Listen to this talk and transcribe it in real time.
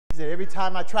said, every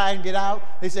time I try and get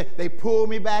out, they say, they pull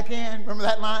me back in. Remember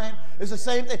that line? It's the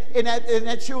same thing. Isn't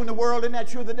that true in the world? Isn't that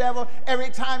true of the devil? Every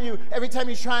time you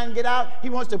try and get out, he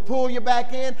wants to pull you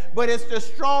back in. But it's the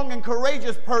strong and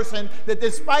courageous person that,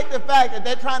 despite the fact that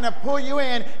they're trying to pull you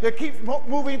in, that keeps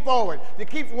moving forward, that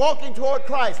keeps walking toward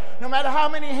Christ. No matter how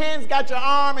many hands got your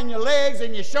arm and your legs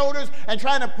and your shoulders and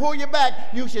trying to pull you back,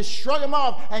 you should shrug them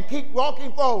off and keep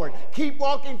walking forward. Keep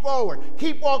walking forward.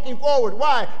 Keep walking forward.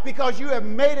 Why? Because you have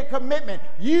made a commitment.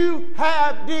 You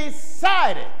have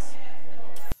decided.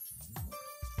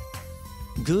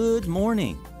 Good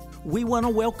morning. We want to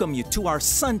welcome you to our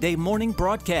Sunday morning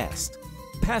broadcast.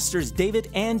 Pastors David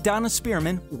and Donna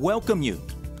Spearman welcome you.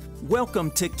 Welcome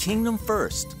to Kingdom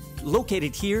First,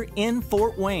 located here in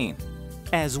Fort Wayne.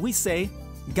 As we say,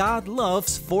 God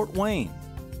loves Fort Wayne.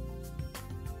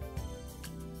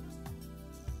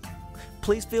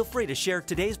 Please feel free to share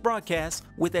today's broadcast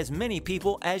with as many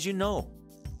people as you know.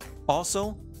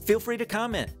 Also, feel free to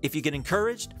comment if you get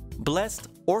encouraged, blessed,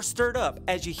 or stirred up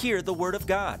as you hear the Word of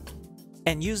God.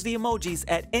 And use the emojis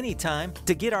at any time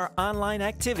to get our online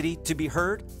activity to be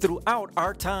heard throughout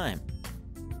our time.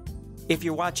 If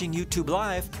you're watching YouTube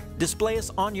Live, display us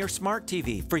on your smart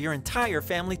TV for your entire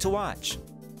family to watch.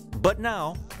 But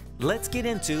now, let's get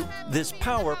into this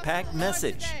power-packed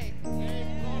message.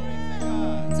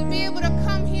 To be able to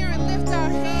come here and lift our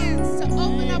hands, to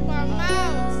open up our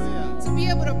mouths, to be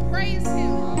able to praise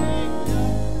Him.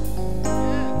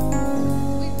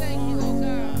 We thank you, oh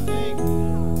God.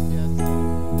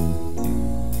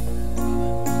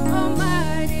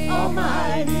 Almighty,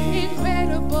 almighty,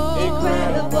 incredible,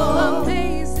 incredible,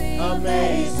 amazing,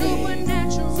 amazing,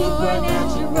 supernatural,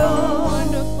 supernatural,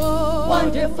 wonderful,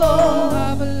 wonderful,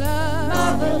 marvelous,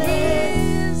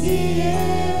 marvelous, He is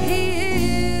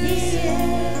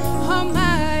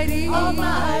almighty,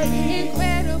 almighty,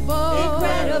 incredible,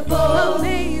 incredible,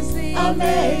 amazing,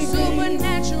 amazing,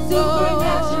 supernatural,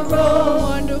 supernatural,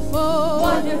 wonderful,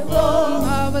 wonderful,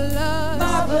 marvelous,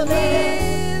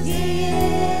 marvelous. He is.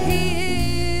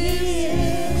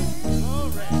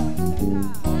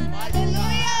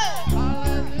 Hallelujah.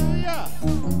 Hallelujah.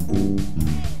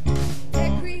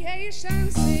 Let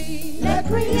creation sing. Let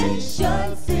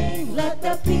creation sing. Let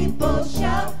the people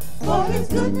shout. For His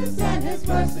goodness and His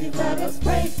mercy, let us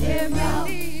praise Him now.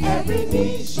 Every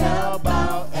knee shall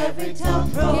bow, every tongue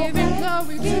proclaim,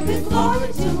 giving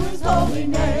glory to His holy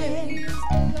name.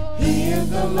 He is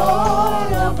the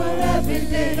Lord over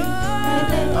everything, and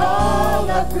let all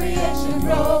of creation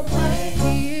proclaim.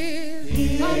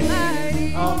 He is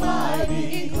almighty,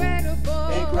 almighty, incredible,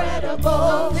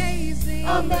 incredible, amazing,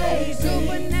 amazing,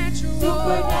 supernatural,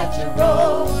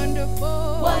 supernatural,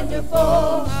 wonderful,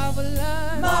 wonderful,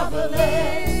 marvelous,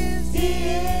 marvelous. He is.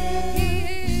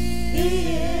 He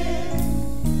is.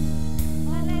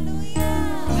 Hallelujah.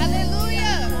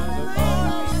 Hallelujah.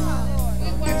 We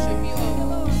worship you,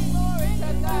 oh Glory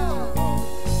to God.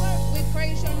 We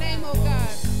praise your name, oh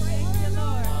God. Praise you,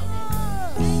 Lord.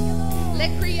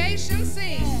 Let creation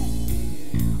sing.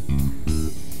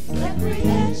 Let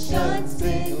creation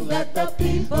sing, let the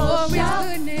people shout,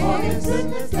 for His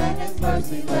goodness and His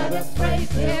mercy, let us praise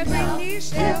Him now.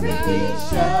 Every knee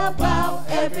shall bow,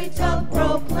 every tongue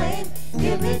proclaim,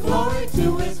 giving glory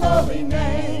to His holy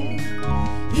name.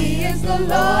 He is the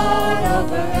Lord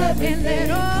over everything, and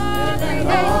let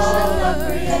all of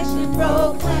creation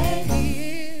proclaim. He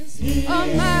is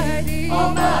almighty,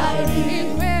 almighty,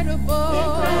 incredible,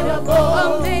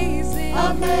 incredible, amazing,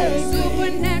 amazing,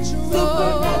 supernatural,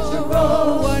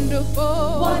 supernatural,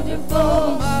 wonderful,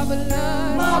 wonderful,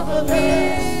 marvelous,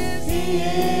 marvelous. He is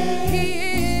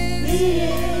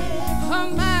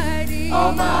almighty,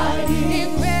 almighty,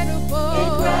 incredible,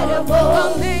 incredible,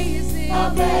 amazing,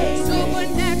 amazing,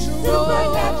 supernatural,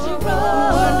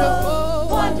 supernatural, wonderful,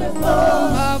 wonderful,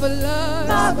 marvelous,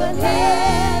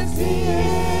 marvelous. He is.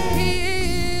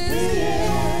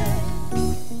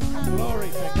 Glory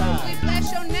to God. We bless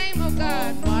your name, oh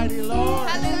God. Mighty Lord.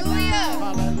 Hallelujah.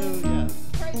 Hallelujah.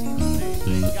 Praise you.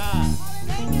 Praise God.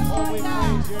 Thank you, Lord. Oh, we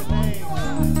praise your name.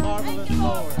 Marvelous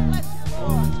Lord.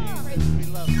 Oh, Jesus, we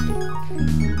love you.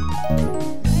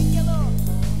 Thank you, Lord.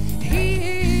 He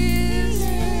is.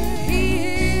 He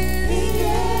is. He is.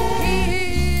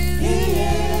 He is.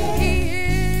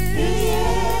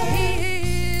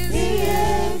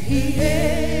 He is.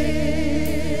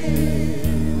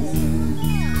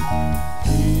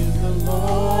 He is the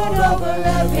Lord over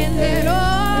everything, and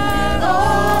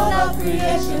all of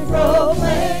creation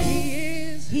proclaim.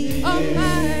 He is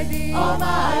almighty,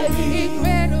 almighty,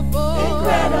 incredible,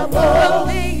 incredible,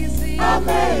 amazing,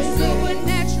 amazing,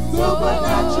 supernatural,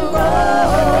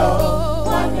 supernatural,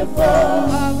 wonderful,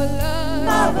 marvelous,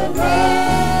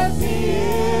 marvelous.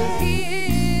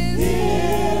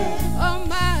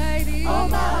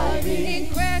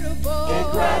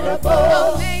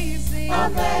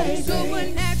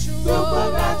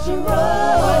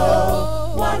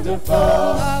 natural, wonderful,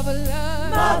 marvelous.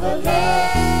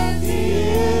 He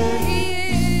is.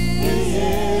 He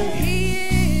is.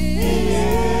 He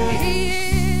is.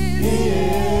 He is.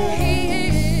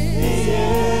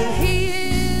 He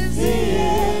is. He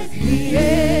is. He is.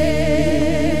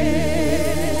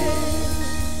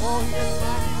 Oh, yes,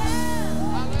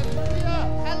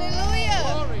 hallelujah. Hallelujah.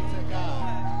 Glory to God.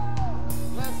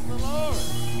 Bless the Lord.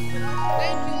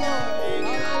 Thank you, Lord.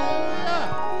 Hallelujah.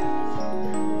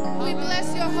 We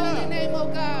bless your holy name, oh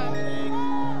God.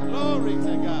 Glory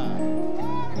to God.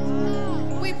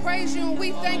 We praise you and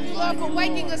we thank you, Lord, for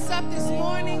waking us up this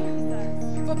morning,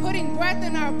 for putting breath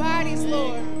in our bodies,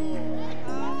 Lord,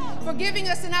 for giving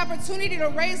us an opportunity to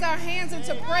raise our hands and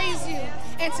to praise you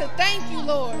and to thank you,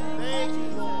 Lord. Thank you,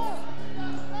 Lord.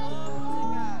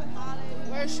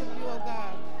 Worship you, oh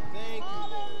God. Thank you,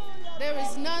 Lord. There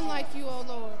is none like you, oh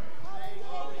Lord. Glory to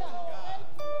God.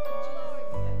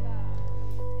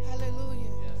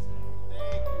 Hallelujah.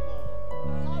 Thank you, Lord.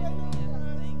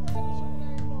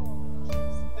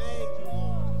 Thank you,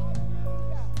 Lord.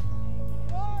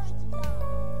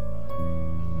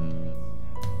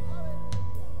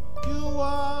 You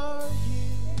are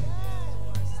here.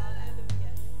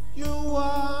 You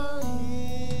are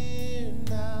here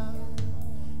now.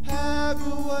 Have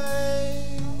your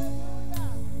way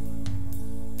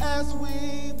as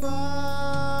we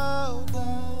bow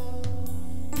down.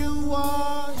 You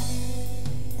are here.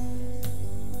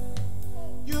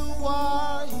 You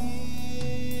are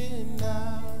here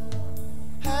now.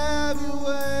 Have your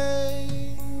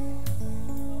way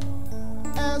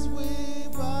as we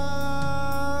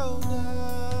bow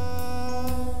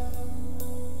down.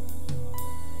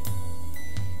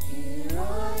 Here I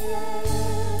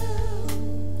am,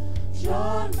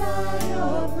 drawn by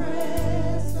your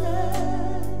presence,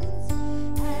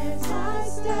 as I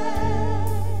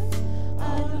stand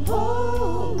on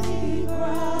holy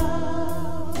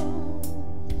ground.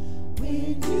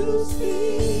 When you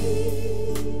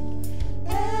speak,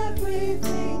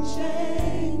 everything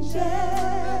changes. We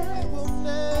will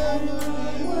never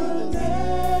Will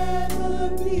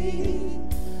never be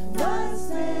the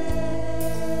same.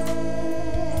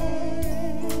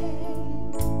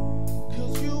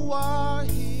 'cause you are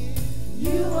here.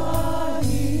 You are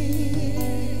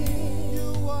here.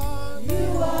 You are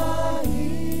You are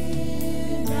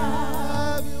here now.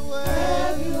 Have your way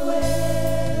Have your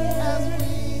way as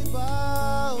we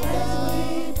bow as down.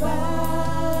 we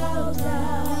bow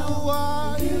down. You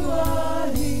are You are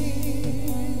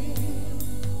here.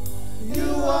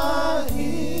 You are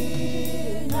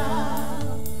here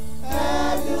now.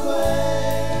 Have your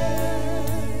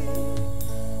way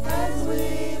as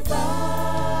we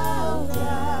bow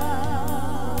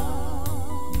down.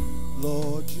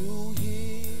 Lord, you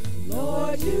hear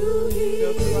Lord, you the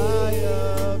hear cry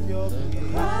of your the people.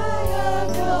 cry of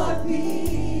your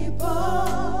people.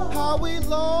 How we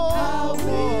long How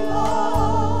we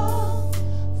long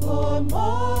for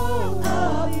more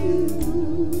of you.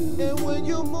 and when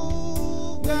you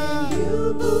move, God,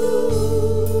 You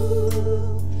move,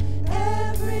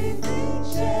 everything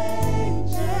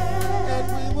changes. and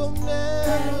we will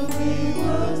never And be we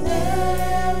will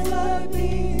never be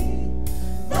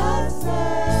the same.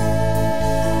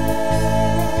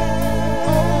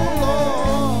 Oh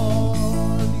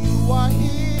Lord, you are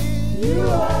here. You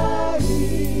are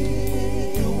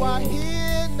here. You are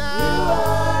here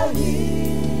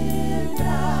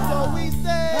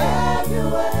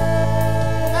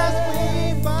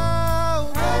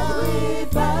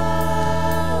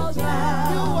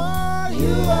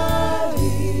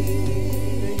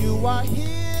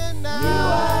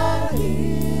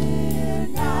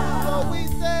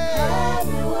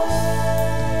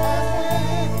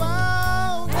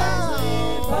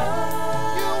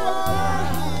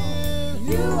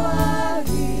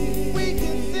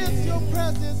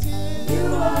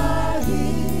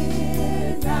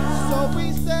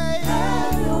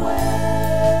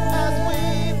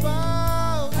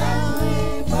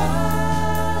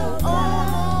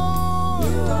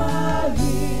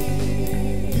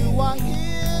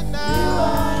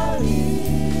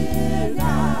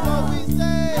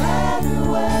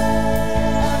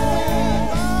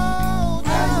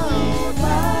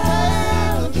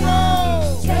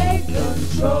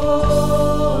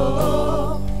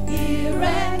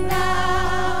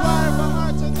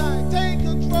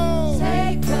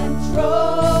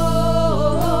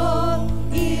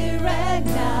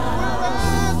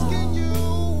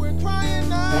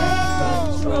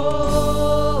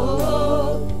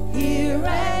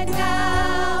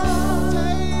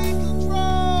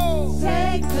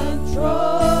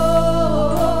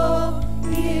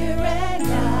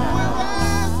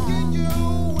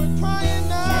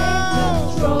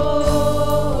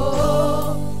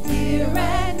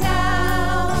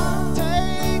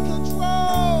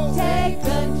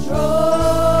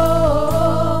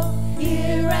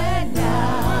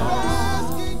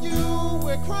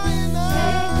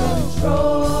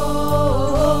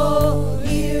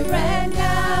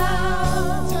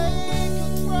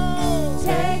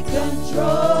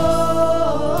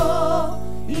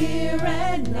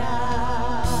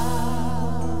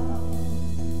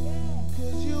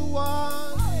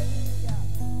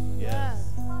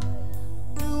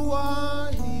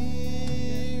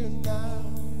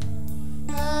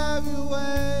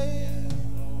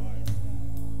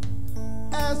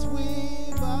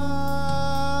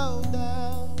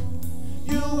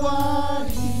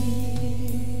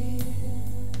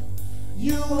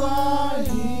are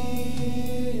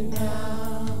here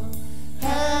now.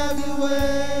 Have your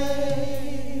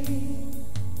way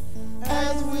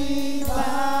as we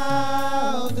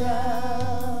bow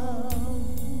down.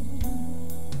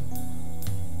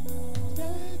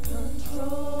 Take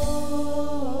control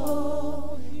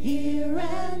here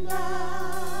and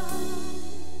now.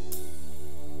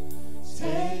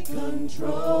 Take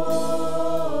control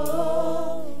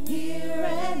here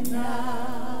and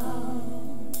now.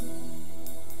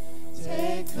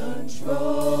 Take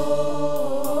control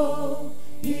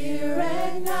here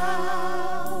and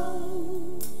now.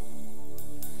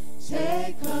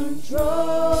 Take control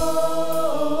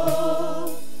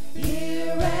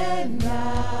here and now.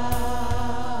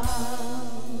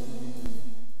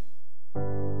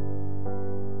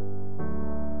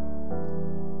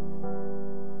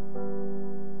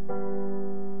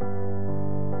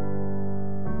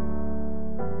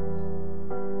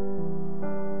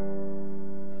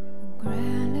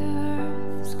 Grand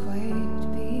earth has quaked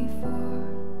before,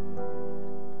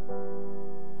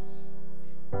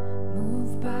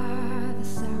 moved by the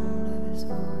sound of his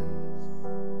voice,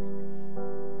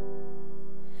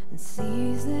 and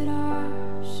seas that are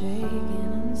shaken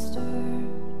and stirred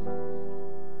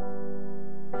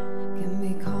can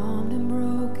be calmed and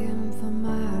broken for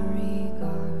my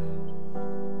regard.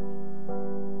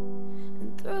 And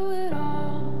through it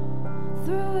all,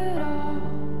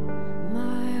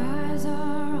 my eyes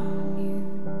are on you.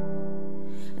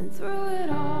 And through it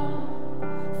all,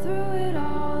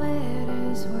 it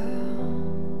is well.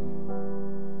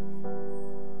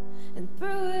 And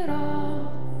through it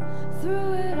all,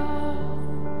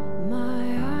 my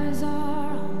eyes are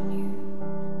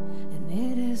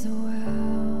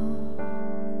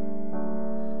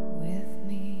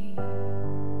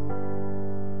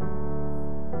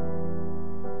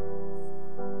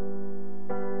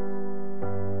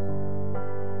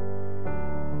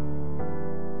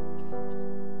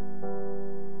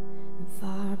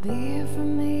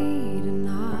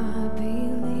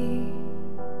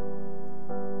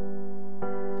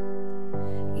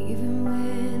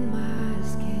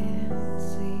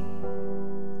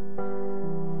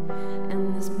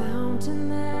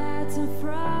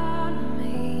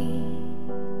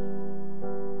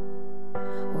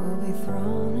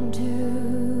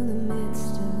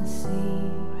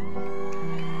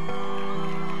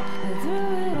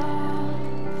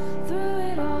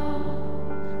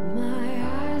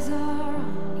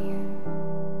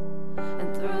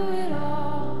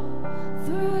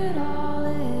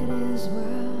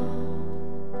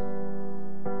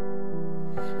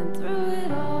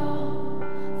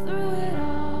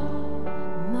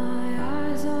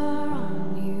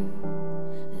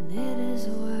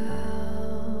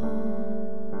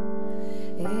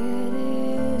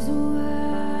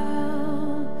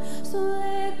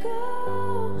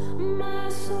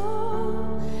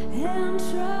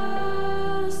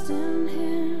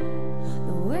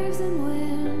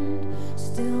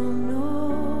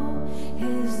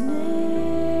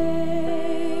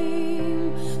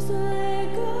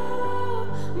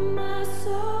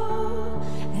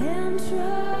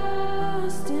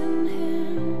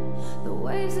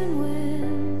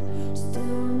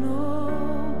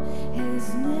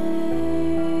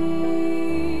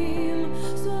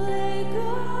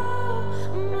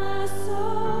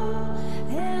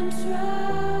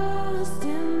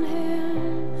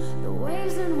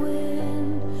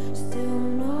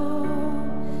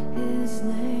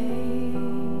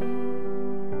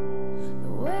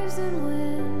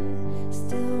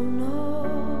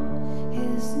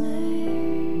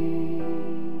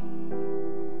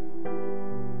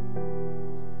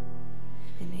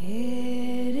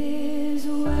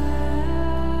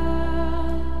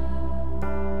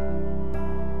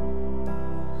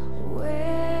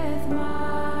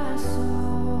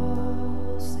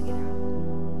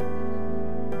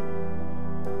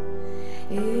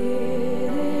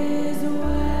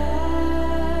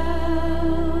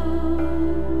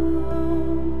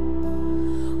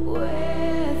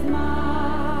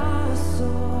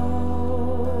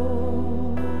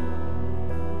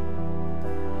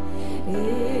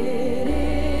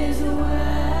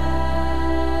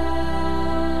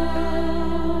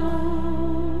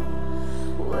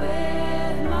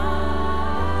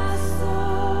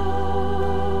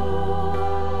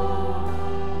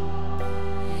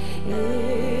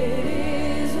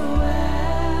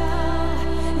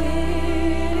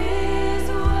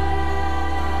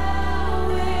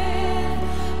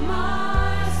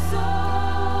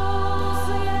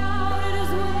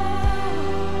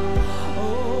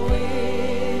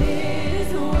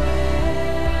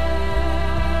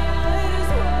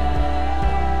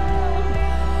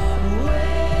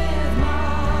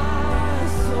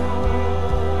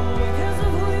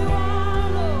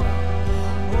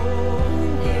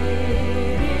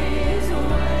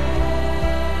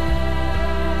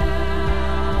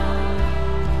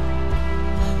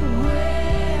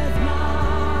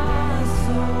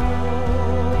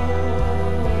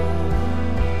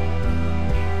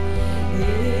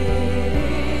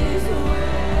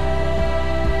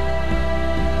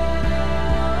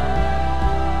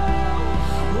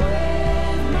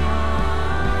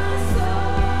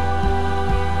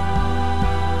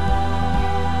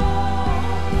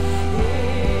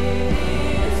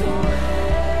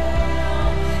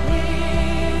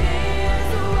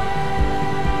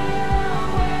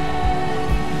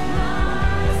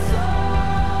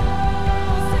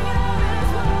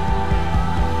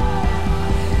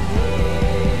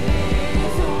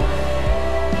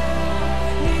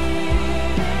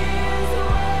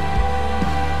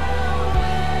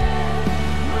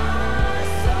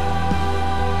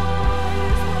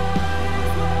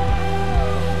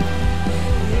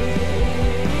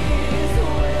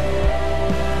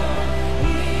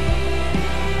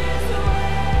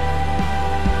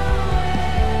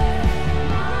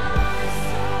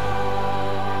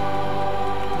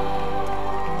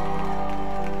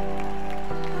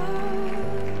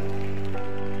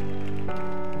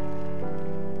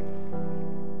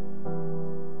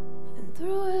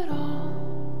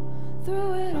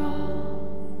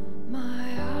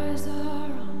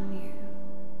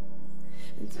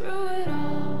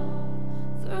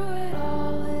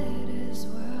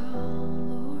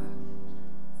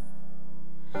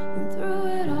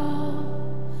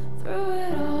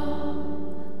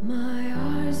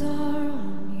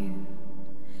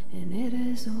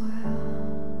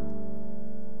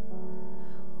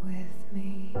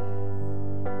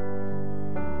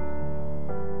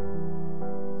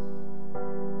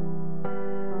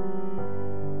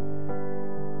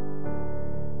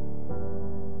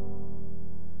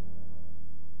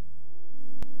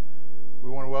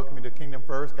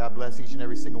bless each and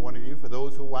every single one of you. For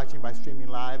those who are watching by streaming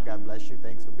live, God bless you.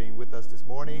 Thanks for being with us this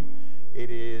morning.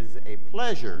 It is a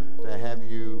pleasure to have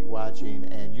you watching,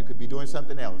 and you could be doing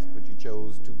something else, but you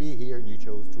chose to be here and you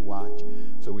chose to watch.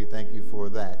 So we thank you for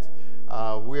that.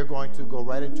 We're going to go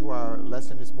right into our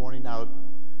lesson this morning. Now,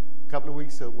 a couple of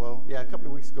weeks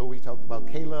ago we talked about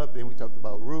Caleb, then we talked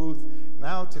about Ruth.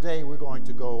 Now today we're going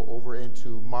to go over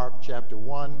into Mark chapter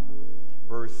 1,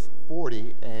 verse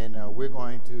 40, and we're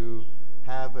going to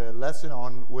have a lesson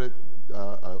on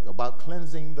about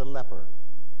cleansing the leper.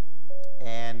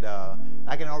 And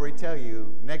I can already tell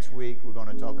you, next week we're going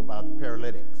to talk about the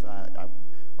paralytic. So I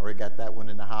already got that one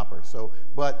in the hopper.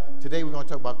 But today we're going to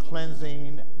talk about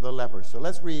cleansing the leper. So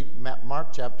let's read Mark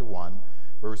chapter 1,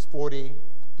 verse 40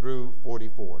 through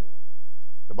 44.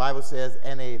 The Bible says,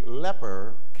 "And a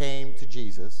leper came to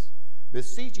Jesus,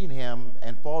 beseeching him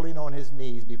and falling on his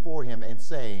knees before him and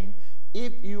saying,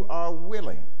 'If you are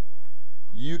willing,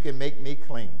 you can make me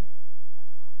clean.'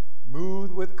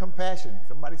 Moved with compassion."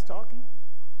 Somebody's talking?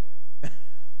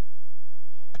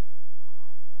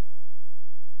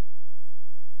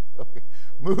 Okay.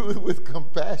 Moved with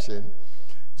compassion,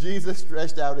 Jesus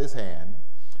stretched out his hand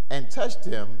and touched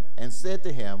him and said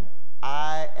to him,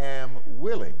 "I am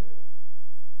willing,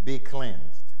 be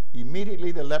cleansed."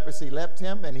 Immediately the leprosy left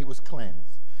him and he was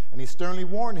cleansed. And he sternly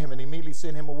warned him and immediately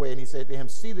sent him away. And he said to him,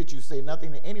 "See that you say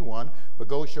nothing to anyone, but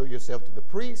go show yourself to the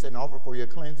priest and offer for your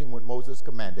cleansing what Moses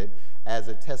commanded as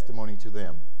a testimony to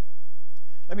them."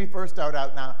 Let me first start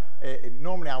out now.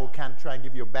 Normally I would kind of try and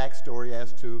give you a backstory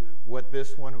as to what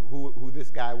this one, who this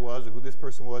guy was, or who this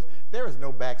person was. There is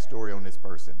no backstory on this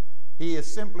person. He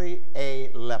is simply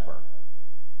a leper.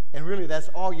 And really that's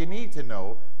all you need to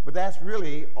know, but that's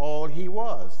really all he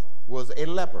was a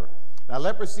leper. Now,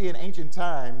 leprosy in ancient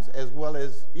times, as well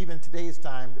as even today's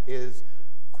time, is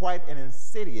quite an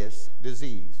insidious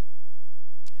disease.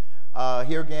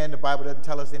 Here again, the Bible doesn't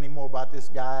tell us any more about this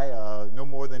guy, no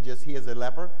more than just he is a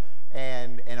leper.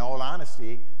 And in all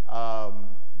honesty,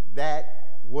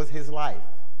 that was his life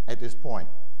at this point.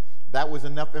 That was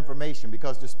enough information,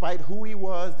 because despite who he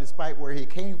was, despite where he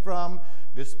came from,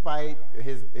 despite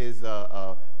his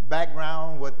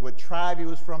background, what tribe he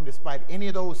was from, despite any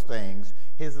of those things,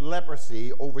 his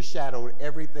leprosy overshadowed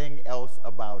everything else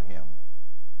about him.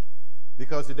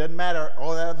 Because it doesn't matter,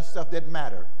 all that other stuff didn't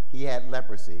matter. He had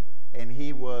leprosy, and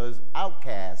he was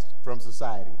outcast from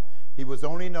society. He was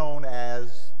only known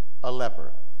as a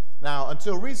leper. Now,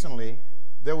 until recently,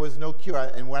 there was no cure.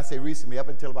 And when I say recently, up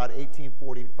until about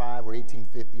 1845 or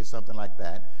 1850 or something like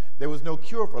that, there was no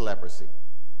cure for leprosy.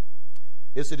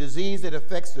 It's a disease that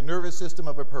affects the nervous system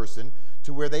of a person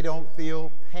to where they don't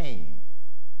feel pain.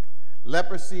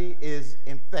 Leprosy is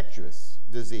infectious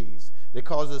disease that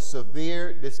causes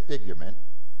severe disfigurement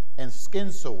and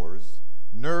skin sores,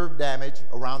 nerve damage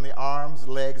around the arms,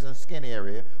 legs, and skin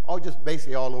area, or just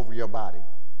basically all over your body.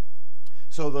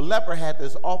 So the leper had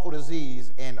this awful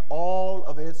disease in all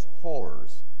of its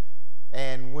horrors.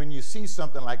 And when you see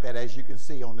something like that, as you can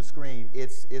see on the screen,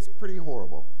 it's pretty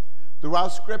horrible. Throughout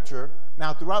Scripture,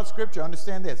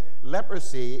 understand this,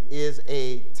 leprosy is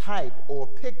a type or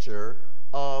picture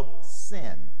of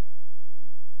sin.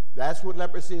 That's what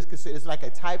leprosy is considered. It's like a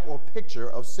type or picture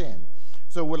of sin.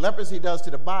 So what leprosy does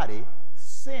to the body,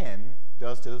 sin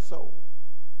does to the soul.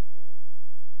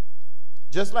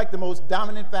 Just like the most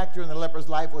dominant factor in the leper's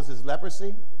life was his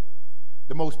leprosy,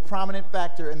 the most prominent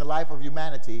factor in the life of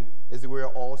humanity is that we're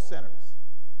all sinners.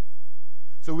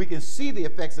 So we can see the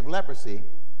effects of leprosy,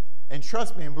 and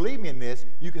trust me and believe me in this,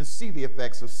 you can see the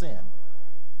effects of sin.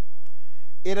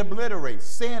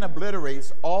 Sin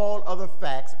obliterates all other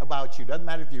facts about you. Doesn't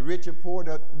matter if you're rich or poor,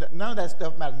 none of that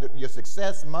stuff matters. Your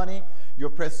success, money, your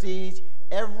prestige,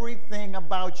 everything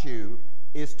about you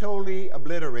is totally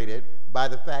obliterated by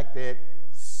the fact that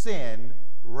sin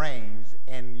reigns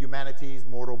in humanity's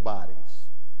mortal bodies.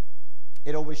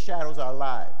 It overshadows our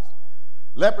lives.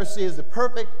 Leprosy is the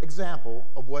perfect example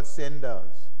of what sin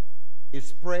does. It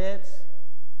spreads,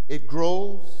 it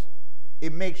grows,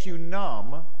 it makes you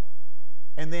numb,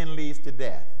 and then leads to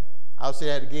death. I'll say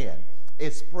that again.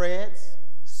 It spreads,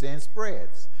 sin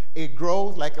spreads. It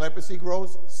grows, like leprosy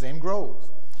grows, sin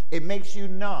grows. It makes you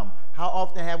numb. How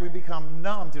often have we become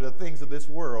numb to the things of this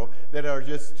world that are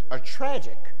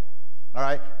tragic, all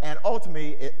right? And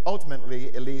ultimately,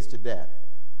 it leads to death.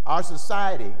 Our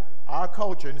society, our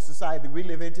culture, and the society we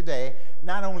live in today,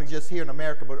 not only just here in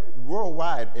America, but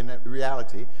worldwide in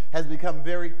reality, has become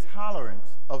very tolerant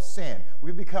of sin.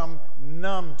 We've become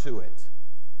numb to it.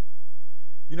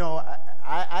 You know,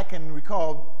 I can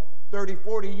recall 30,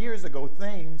 40 years ago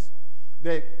things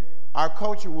that our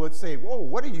culture would say, whoa,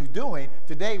 what are you doing?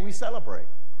 Today we celebrate.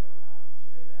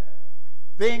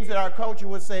 things that our culture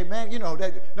would say, man, you know,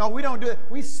 no, we don't do it.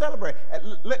 We celebrate.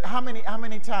 Look, how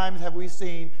many times have we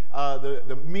seen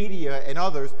the media and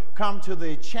others come to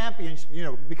the champions, you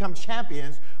know, become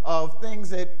champions of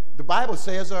things that the Bible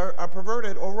says are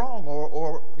perverted or wrong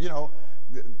or you know,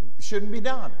 shouldn't be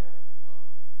done.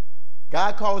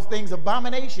 God calls things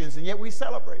abominations, and yet we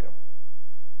celebrate them.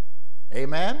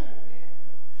 Amen?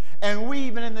 And we,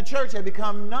 even in the church, have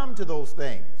become numb to those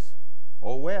things.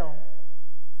 Oh, well,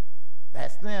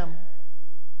 that's them.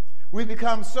 We've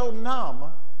become so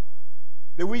numb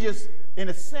that we just, in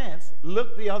a sense,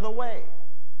 look the other way.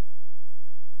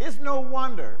 It's no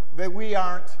wonder that we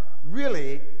aren't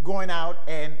really going out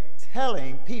and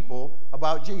telling people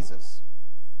about Jesus,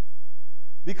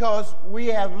 because we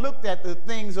have looked at the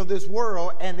things of this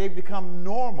world and they've become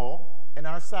normal in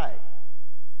our sight.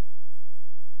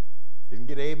 Didn't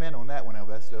get an amen on that one,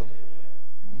 Alvesto.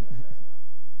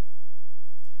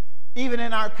 Even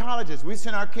in our colleges, we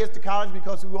send our kids to college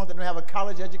because we want them to have a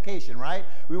college education, right?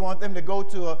 We want them to go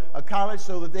to a college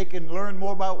so that they can learn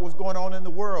more about what's going on in the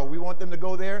world. We want them to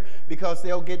go there because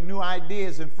they'll get new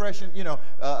ideas and fresh, you know,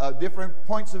 different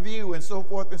points of view and so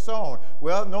forth and so on.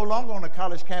 Well, no longer on a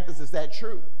college campus is that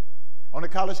true. On the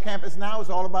college campus now, it's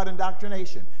all about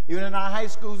indoctrination. Even in our high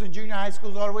schools and junior high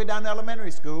schools, all the way down to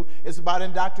elementary school, it's about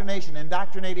indoctrination,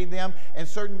 indoctrinating them in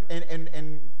certain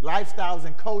in lifestyles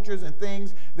and cultures and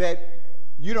things that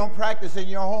you don't practice in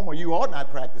your home, or you ought not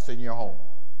practice in your home.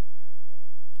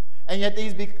 And yet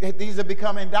these have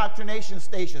become indoctrination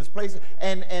stations, places,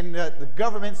 and the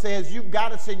government says, you've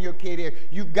got to send your kid here.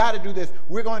 You've got to do this.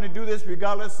 We're going to do this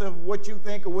regardless of what you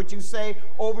think or what you say.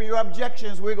 Over your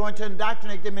objections, we're going to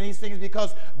indoctrinate them in these things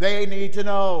because they need to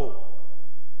know.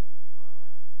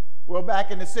 Well,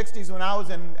 back in the 60s when I was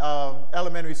in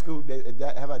elementary school,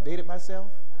 have I dated myself?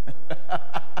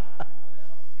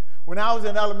 When I was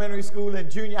in elementary school and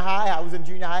junior high, I was in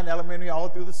junior high and elementary all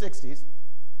through the 60s.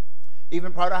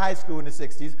 Even part of high school in the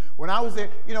 60s. When I was there,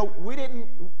 you know,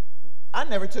 I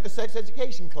never took a sex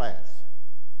education class.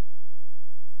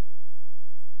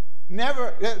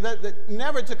 Never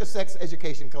took a sex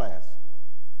education class.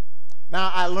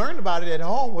 Now, I learned about it at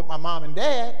home with my mom and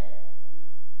dad,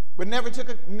 but never took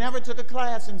a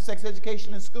class in sex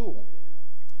education in school.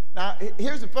 Now,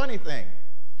 here's the funny thing.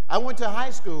 I went to a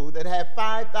high school that had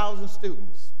 5,000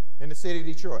 students in the city of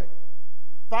Detroit.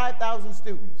 5,000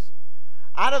 students.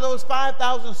 Out of those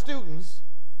 5,000 students,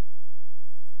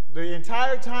 the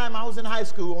entire time I was in high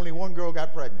school, only one girl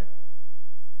got pregnant.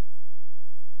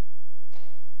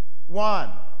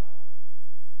 One.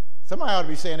 Somebody ought to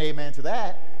be saying amen to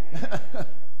that.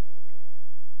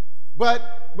 But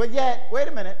yet, wait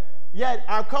a minute, yet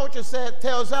our culture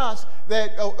tells us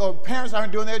that parents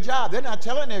aren't doing their job. They're not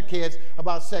telling their kids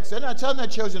about sex. They're not telling their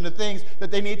children the things that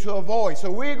they need to avoid.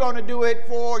 So we're going to do it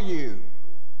for you.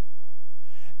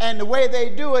 And the way they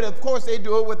do it, of course, they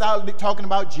do it without talking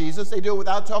about Jesus. They do it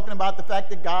without talking about the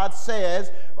fact that God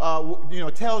says,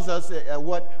 tells us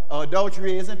what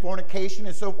adultery is and fornication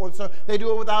and so forth. So they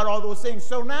do it without all those things.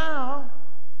 So now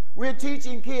we're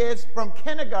teaching kids from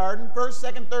kindergarten, first,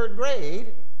 second, third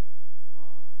grade,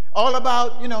 all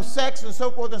about, sex and so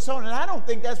forth and so on. And I don't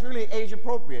think that's really age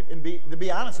appropriate, to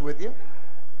be honest with you.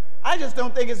 I just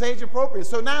don't think it's age appropriate.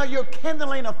 So now you're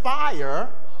kindling a fire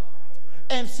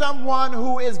and someone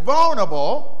who is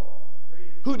vulnerable,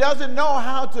 who doesn't know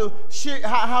how to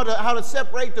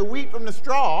separate the wheat from the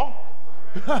straw,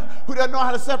 who doesn't know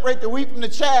how to separate the wheat from the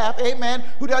chaff, amen,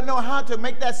 who doesn't know how to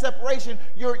make that separation,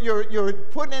 you're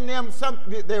putting in them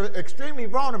something. They're extremely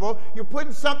vulnerable. You're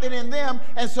putting something in them,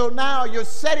 and so now you're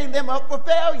setting them up for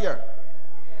failure.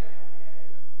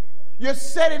 You're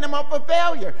setting them up for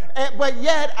failure. But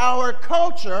yet our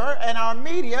culture and our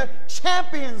media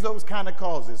champions those kind of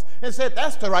causes and said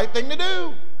that's the right thing to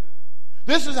do.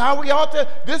 This is how we ought to,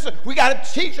 we got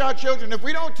to teach our children. If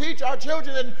we don't teach our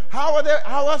children, then how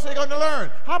else are they going to learn?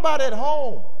 How about at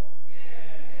home?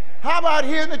 How about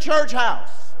here in the church house?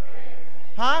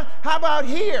 Huh? How about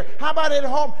here? How about at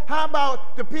home? How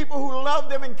about the people who love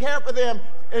them and care for them,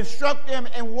 instruct them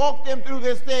and walk them through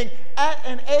this thing at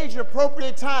an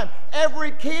age-appropriate time?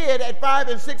 Every kid at 5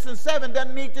 and 6 and 7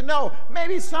 doesn't need to know.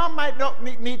 Maybe some might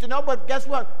need to know, but guess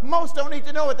what? Most don't need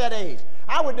to know at that age.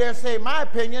 I would dare say, in my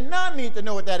opinion, none need to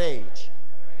know at that age.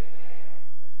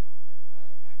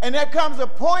 And there comes a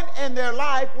point in their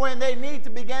life when they need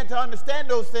to begin to understand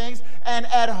those things. And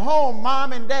at home,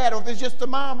 mom and dad, or if it's just the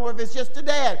mom or if it's just the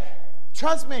dad,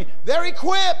 trust me, they're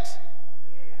equipped.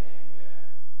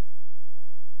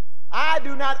 I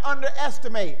do not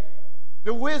underestimate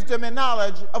the wisdom and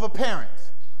knowledge of a parent.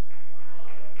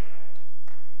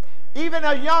 Even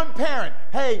a young parent,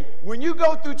 hey, when you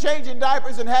go through changing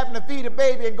diapers and having to feed a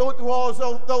baby and go through all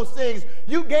those things,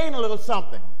 you gain a little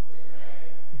something.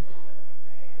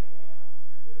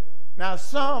 Now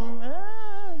some,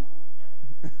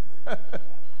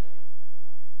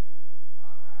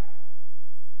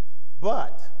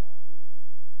 but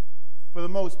for the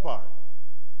most part,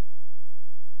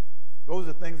 those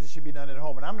are things that should be done at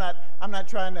home. And I'm not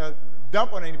trying to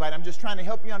dump on anybody. I'm just trying to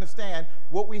help you understand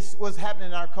what's happening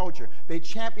in our culture. They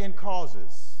champion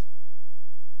causes.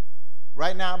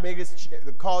 Right now,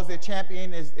 the cause they're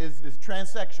championing is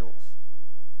transsexuals,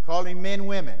 calling men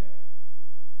women.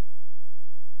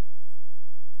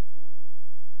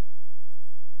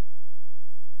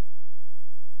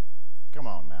 Come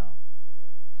on now.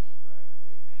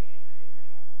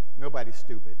 Nobody's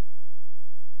stupid.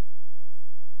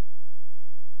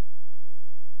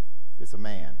 It's a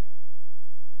man.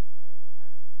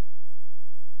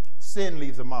 Sin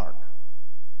leaves a mark.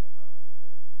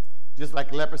 Just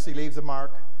like leprosy leaves a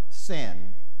mark,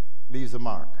 sin leaves a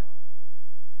mark.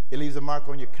 It leaves a mark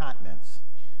on your countenance.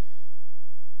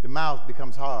 The mouth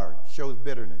becomes hard, shows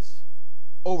bitterness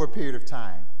over a period of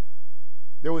time.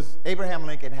 Abraham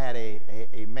Lincoln had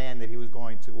a man that he was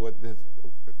going to, or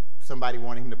somebody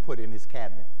wanted him to put in his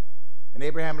cabinet. And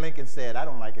Abraham Lincoln said, I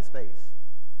don't like his face.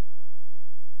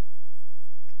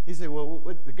 He said, well,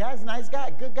 the guy's a nice guy,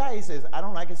 good guy. He says, I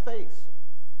don't like his face.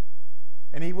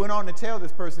 And he went on to tell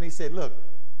this person, he said, look,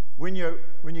 when you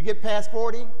get past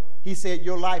 40, he said,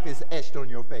 your life is etched on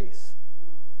your face.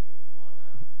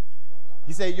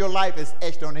 He said, your life is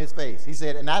etched on his face. He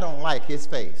said, and I don't like his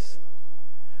face.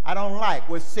 I don't like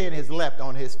what sin has left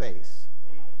on his face.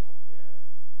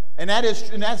 And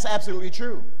that's absolutely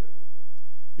true.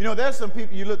 You know, there's some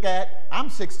people you look at,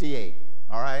 I'm 68,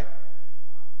 all right?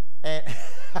 And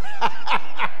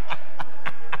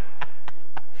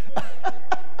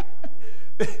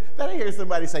did I hear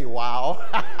somebody say, wow?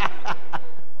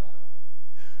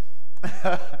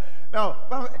 No,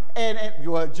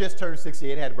 well, just turned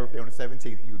 68, had a birthday on the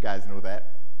 17th, you guys know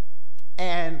that.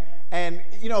 And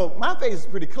you know, my face is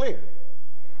pretty clear.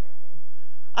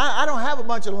 I don't have a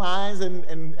bunch of lines,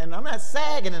 and I'm not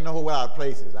sagging in a whole lot of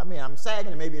places. I mean, I'm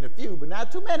sagging maybe in a few, but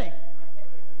not too many.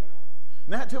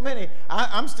 Not too many.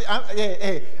 I'm still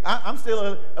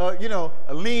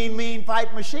a lean, mean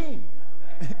fight machine.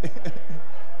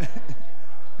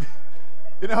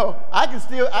 You know, I can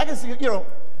still, you know,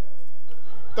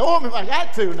 throw them if I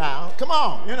got to now. Come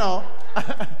on, you know.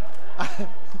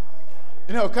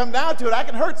 You know, come down to it, I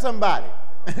can hurt somebody.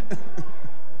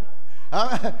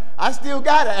 I still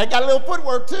got it. I got a little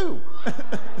footwork too.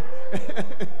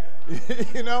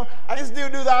 You know, I can still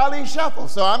do the Ali shuffle.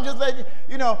 So I'm just letting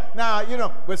you know. Now, you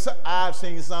know, but I've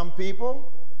seen some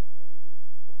people.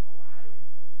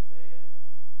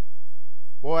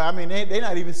 Boy, I mean, they're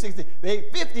not even 60. They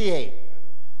 58.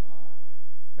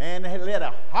 Man, they led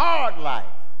a hard life.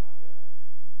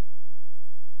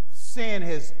 Sin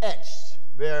has etched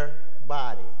their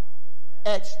body,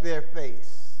 etched their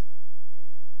face.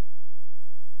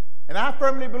 And I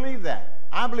firmly believe that.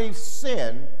 I believe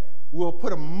sin will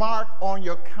put a mark on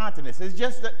your countenance. It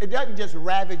doesn't just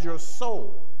ravage your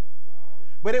soul,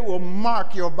 but it will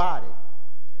mark your body.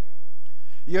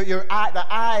 The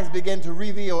eyes begin to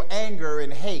reveal anger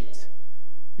and hate.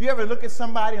 You ever look at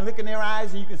somebody and look in their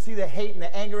eyes and you can see the hate and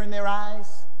the anger in their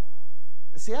eyes?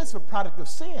 See, that's a product of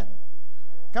sin.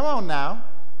 Come on now.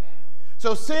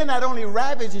 So sin not only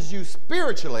ravages you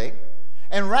spiritually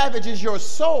and ravages your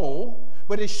soul,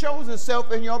 but it shows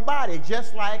itself in your body,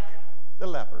 just like the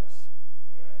lepers.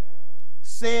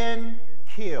 Sin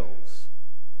kills.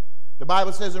 The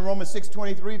Bible says in Romans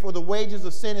 6:23, for the wages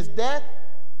of sin is death,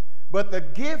 but the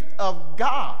gift of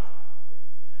God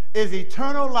is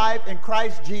eternal life in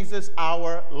Christ Jesus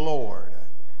our Lord.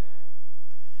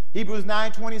 Hebrews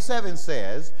 9:27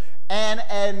 says, and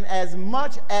as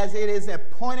much as it is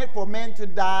appointed for men to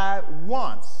die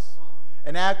once,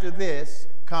 and after this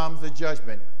comes the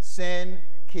judgment. Sin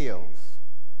kills.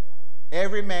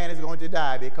 Every man is going to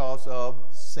die because of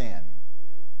sin.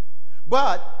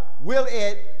 But will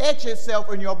it etch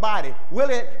itself in your body? Will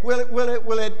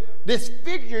it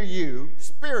disfigure you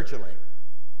spiritually?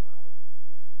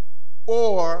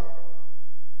 Or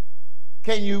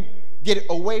can you get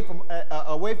away from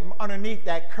underneath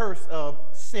that curse of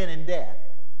sin and death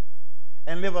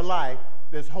and live a life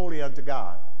that's holy unto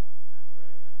God?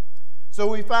 So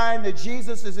we find that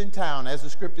Jesus is in town, as the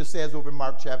scripture says over in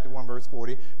Mark chapter 1, verse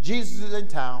 40. Jesus is in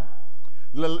town.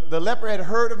 The leper had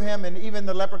heard of him, and even in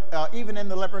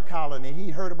the leper colony, he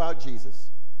heard about Jesus.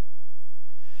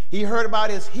 He heard about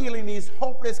his healing these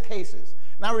hopeless cases.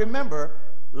 Now remember,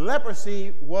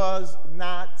 leprosy was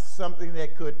not something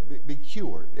that could be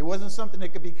cured. It wasn't something that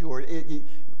could be cured.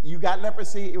 You got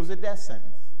leprosy, it was a death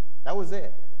sentence. That was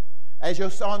it. As you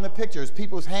saw in the pictures,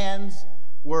 people's hands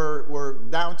were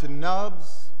down to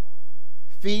nubs,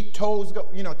 feet, toes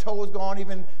gone,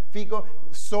 even feet gone,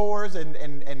 sores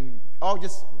and all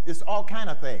just all kind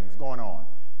of things going on.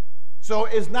 So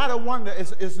it's not a wonder,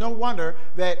 it's no wonder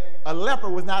that a leper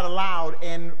was not allowed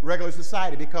in regular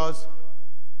society, because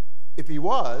if he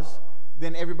was,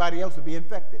 then everybody else would be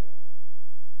infected.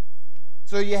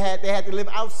 So they had to live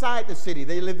outside the city.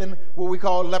 They lived in what we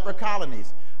call leper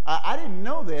colonies. I didn't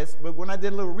know this, but when I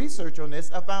did a little research on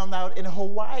this, I found out in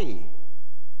Hawaii.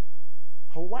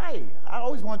 Hawaii. I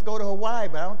always wanted to go to Hawaii,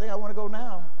 but I don't think I want to go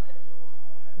now.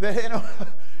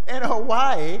 In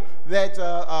Hawaii, that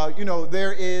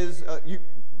there is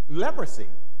leprosy.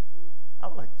 I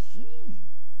was like, gee.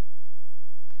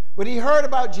 But he heard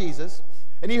about Jesus,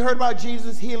 and he heard about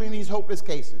Jesus healing these hopeless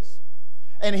cases.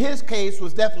 And his case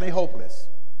was definitely hopeless.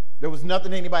 There was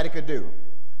nothing anybody could do.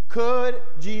 Could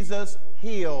Jesus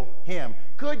heal him?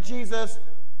 Could Jesus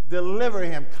deliver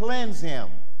him, cleanse him?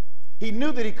 He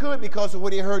knew that he could because of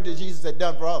what he heard that Jesus had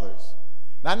done for others.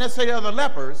 Not necessarily other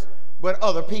lepers, but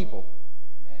other people.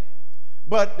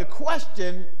 But the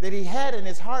question that he had in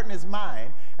his heart and his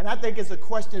mind, and I think it's a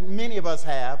question many of us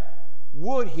have,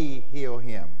 would he heal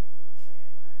him?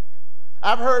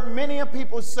 I've heard many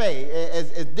people say,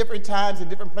 at different times in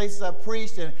different places I've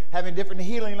preached and having different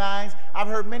healing lines, I've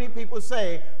heard many people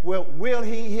say, well, will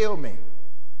he heal me?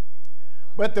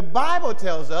 But the Bible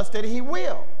tells us that he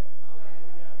will.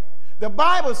 The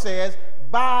Bible says,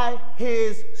 by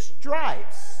his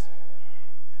stripes.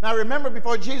 Now remember,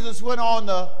 before Jesus went on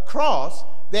the cross,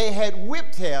 they had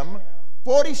whipped him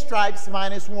 40 stripes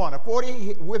minus 1, or 40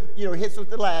 hits with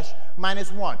the lash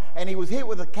minus 1. And he was hit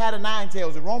with a cat of nine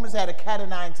tails. The Romans had a cat of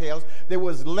nine tails. There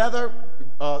was leather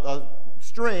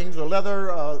strings, or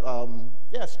leather,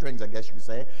 strings, I guess you could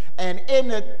say. And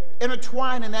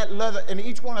intertwined in that leather, in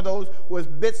each one of those was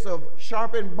bits of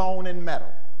sharpened bone and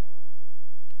metal.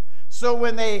 So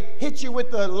when they hit you with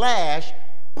the lash,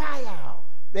 pow,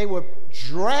 they would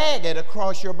drag it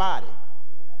across your body.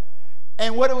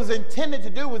 And what it was intended to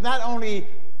do was not only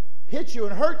hit you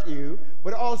and hurt you,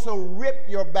 but also rip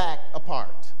your back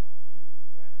apart.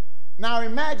 Now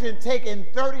imagine taking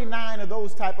 39 of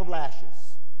those type of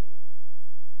lashes.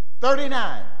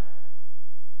 39.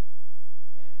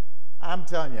 I'm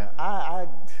telling you, I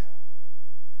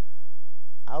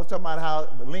was talking about how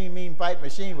the lean, mean fight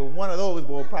machine, but one of those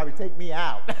will probably take me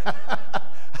out.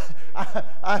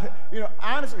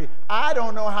 Honestly, I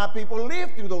don't know how people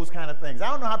live through those kind of things. I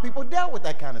don't know how people dealt with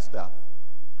that kind of stuff.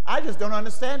 I just don't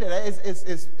understand it.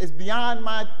 It's beyond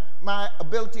my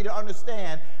ability to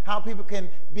understand how people can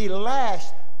be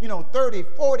lashed, 30,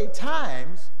 40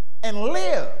 times and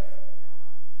live.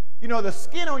 The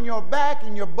skin on your back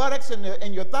and your buttocks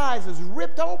and your thighs is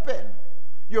ripped open.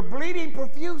 You're bleeding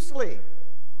profusely.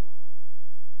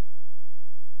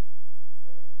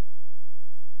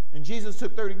 And Jesus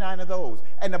took 39 of those.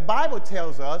 And the Bible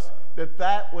tells us that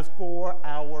that was for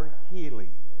our healing.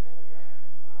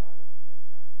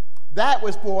 That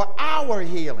was for our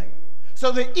healing.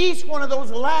 So that each one of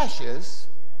those lashes,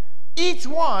 each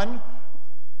one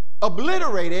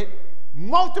obliterated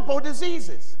multiple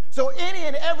diseases. So any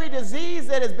and every disease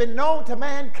that has been known to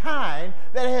mankind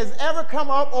that has ever come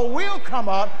up or will come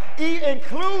up,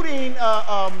 including,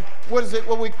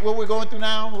 what we're going through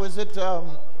now? Was it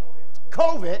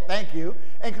COVID, thank you,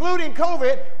 including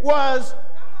COVID, was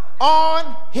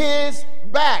on his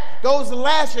back. Those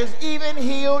lashes even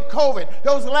healed COVID.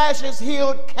 Those lashes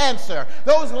healed cancer.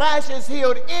 Those lashes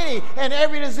healed any and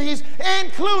every disease,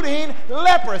 including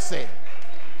leprosy.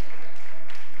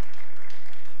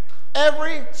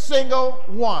 Every single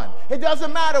one. It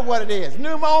doesn't matter what it is.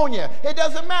 Pneumonia. It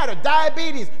doesn't matter.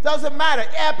 Diabetes. Doesn't matter.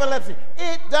 Epilepsy.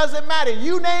 It doesn't matter.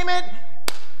 You name it,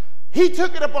 he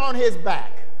took it upon his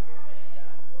back.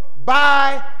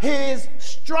 By his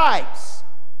stripes,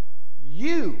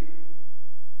 you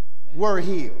were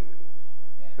healed.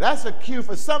 That's a cue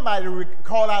for somebody to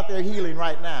call out their healing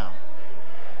right now.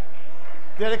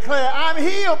 To declare, I'm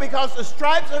healed because the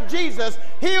stripes of Jesus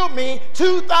healed me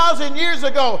 2,000 years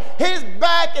ago. His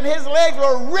back and his legs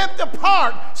were ripped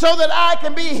apart so that I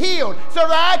can be healed, so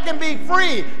that I can be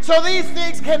free. So these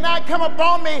things cannot come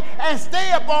upon me and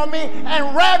stay upon me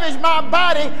and ravage my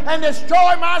body and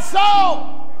destroy my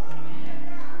soul.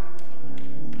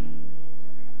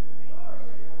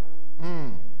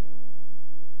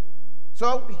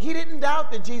 So he didn't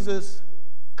doubt that Jesus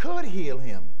could heal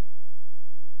him.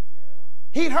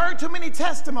 He'd heard too many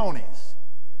testimonies.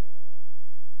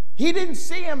 He didn't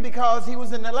see him because he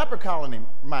was in the leper colony,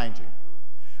 mind you.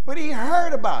 But he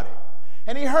heard about it.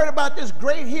 And he heard about this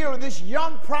great healer, this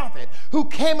young prophet who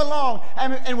came along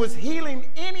and was healing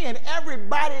any and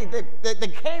everybody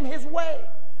that came his way.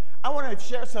 I want to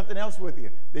share something else with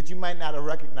you that you might not have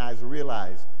recognized or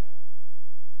realized.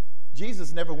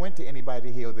 Jesus never went to anybody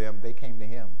to heal them. They came to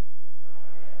him.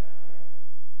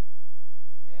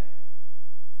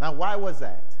 Now, why was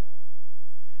that?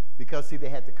 Because, see, they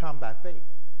had to come by faith.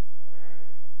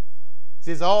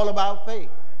 See, it's all about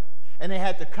faith. And they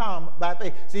had to come by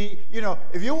faith. See, you know,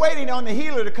 if you're waiting on the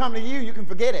healer to come to you, you can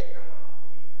forget it.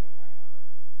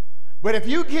 But if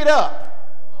you get up,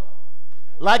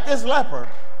 like this leper,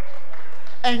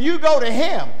 and you go to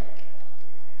him,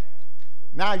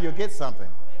 now you'll get something.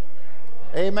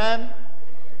 Amen?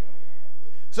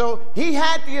 So he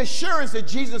had the assurance that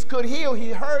Jesus could heal. He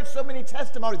heard so many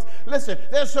testimonies. Listen,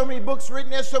 there's so many books written.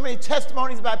 There's so many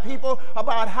testimonies by people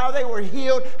about how they were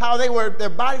healed, how their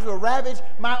bodies were ravaged.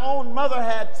 My own mother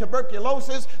had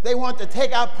tuberculosis. They wanted to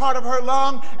take out part of her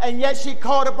lung, and yet she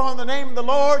called upon the name of the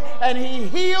Lord, and he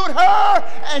healed her,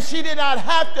 and she did not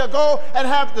have to go and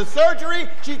have the surgery.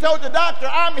 She told the doctor,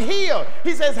 I'm healed.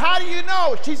 He says, how do you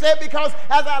know? She said, because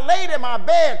as I laid in my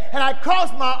bed, and I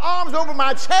crossed my arms over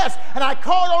my chest, and I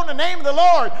called on the name of the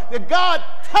Lord, that God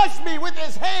touched me with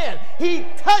his hand. He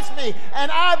touched me and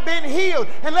I've been healed.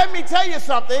 And let me tell you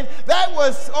something, that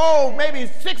was, maybe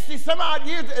 60 some odd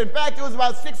years. In fact, it was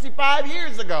about 65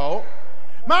 years ago.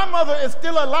 My mother is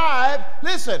still alive.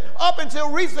 Listen, up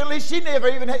until recently, she never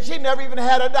even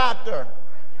had a doctor.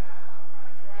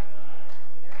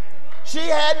 She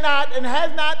had not and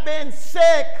has not been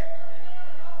sick.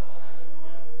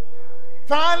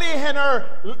 Finally, in her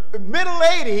middle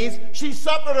 80s, she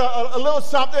suffered a little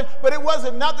something, but it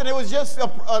wasn't nothing. It was just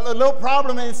a little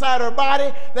problem inside her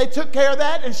body. They took care of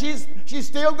that, and she's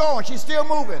still going. She's still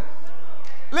moving.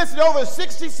 Listen, over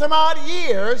 60 some odd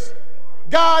years,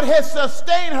 God has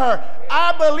sustained her.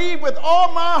 I believe with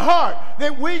all my heart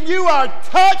that when you are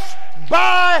touched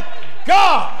by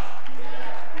God,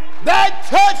 that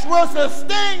touch will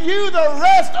sustain you the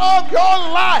rest of your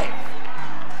life.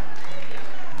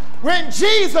 When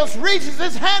Jesus reaches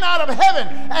his hand out of heaven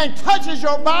and touches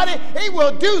your body, he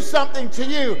will do something to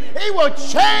you. He will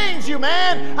change you,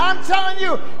 man. I'm telling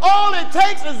you, all it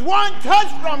takes is one touch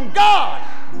from God.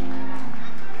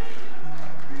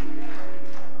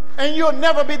 And you'll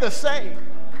never be the same.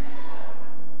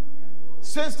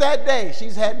 Since that day,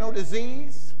 she's had no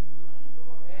disease.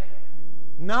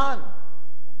 None.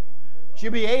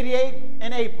 She'll be 88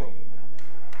 in April.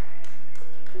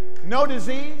 No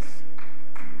disease.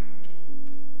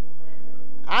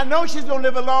 I know she's going to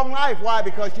live a long life. Why?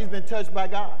 Because she's been touched by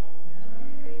God.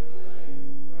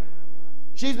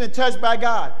 She's been touched by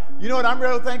God. You know what I'm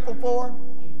really thankful for?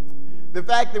 The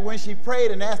fact that when she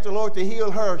prayed and asked the Lord to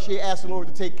heal her, she asked the Lord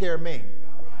to take care of me.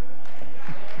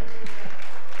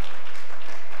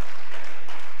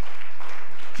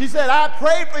 She said, I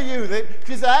prayed for you.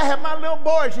 She said, I have my little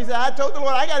boy. She said, I told the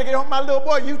Lord, I got to get home with my little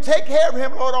boy. You take care of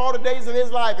him, Lord, all the days of his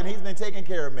life, and he's been taking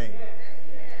care of me.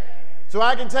 So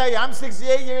I can tell you, I'm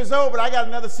 68 years old, but I got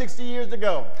another 60 years to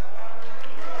go.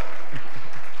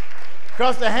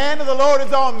 Because the hand of the Lord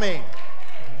is on me.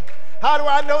 How do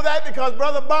I know that? Because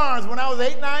Brother Barnes, when I was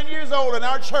 8, 9 years old in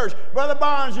our church, Brother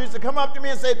Barnes used to come up to me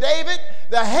and say, David,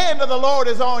 the hand of the Lord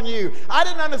is on you. I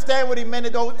didn't understand what he meant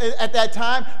at that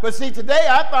time, but see, today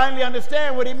I finally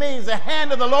understand what he means. The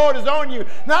hand of the Lord is on you,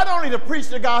 not only to preach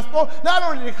the gospel, not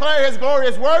only to declare his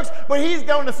glorious works, but he's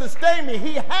going to sustain me.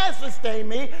 He has sustained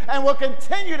me and will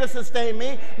continue to sustain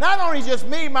me. Not only just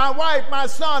me, my wife, my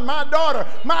son, my daughter,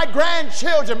 my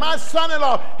grandchildren, my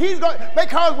son-in-law.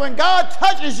 Because when God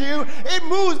touches you, it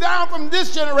moves down from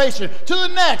this generation to the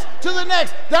next,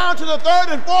 down to the 3rd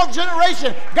and 4th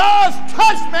generation. God's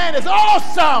touch, man, is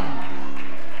awesome.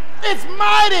 It's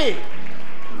mighty.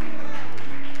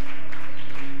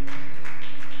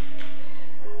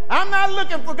 I'm not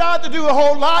looking for God to do a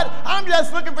whole lot. I'm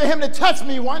just looking for him to touch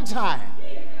me one time.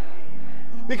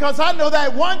 Because I know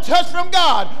that one touch from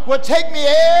God will take me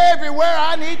everywhere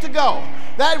I need to go.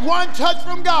 That one touch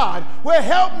from God will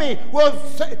help me, will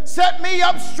set me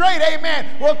up straight, amen.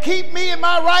 Will keep me in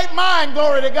my right mind,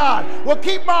 glory to God. Will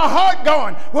keep my heart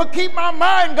going. Will keep my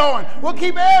mind going. Will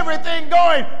keep everything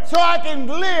going so I can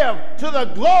live to the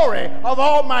glory of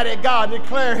Almighty God,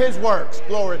 declare his works,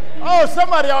 glory. Oh,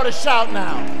 somebody ought to shout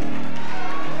now.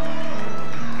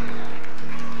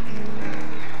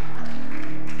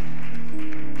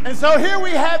 And so here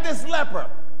we have this leper.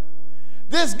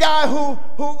 This guy who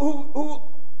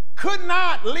could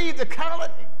not leave the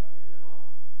colony,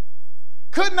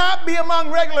 could not be among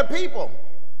regular people.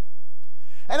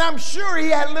 And I'm sure he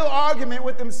had a little argument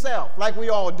with himself, like we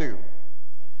all do.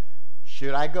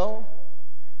 Should I go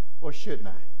or shouldn't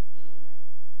I?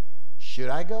 Should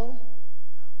I go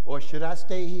or should I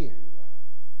stay here?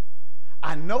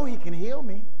 I know he can heal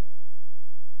me,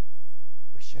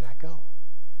 but should I go?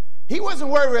 He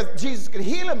wasn't worried if Jesus could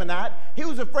heal him or not. He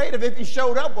was afraid of if he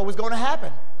showed up, what was going to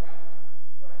happen.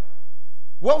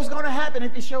 What was going to happen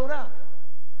if he showed up?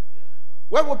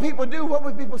 What would people do? What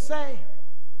would people say?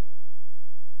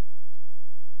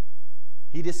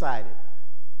 He decided,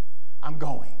 I'm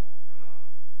going.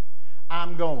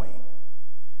 I'm going.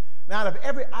 Now,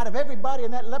 out of everybody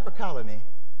in that leper colony,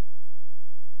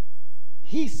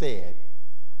 he said,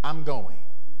 I'm going.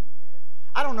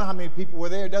 I don't know how many people were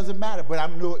there. It doesn't matter, but I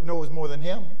know it was more than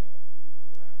him.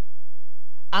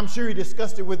 I'm sure he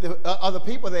discussed it with the other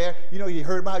people there. You know, you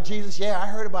heard about Jesus? Yeah, I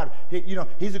heard about it. You know,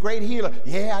 he's a great healer.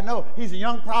 Yeah, I know. He's a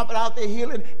young prophet out there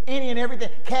healing any and everything,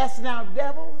 casting out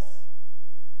devils,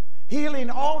 healing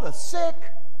all the sick.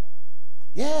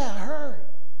 Yeah, I heard.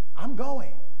 I'm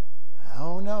going. I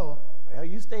don't know. Well,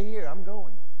 you stay here. I'm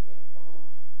going.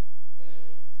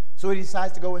 So he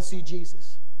decides to go and see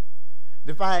Jesus.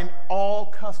 Defying all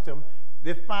custom,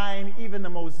 defying even the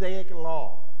Mosaic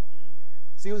law.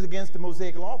 See, it was against the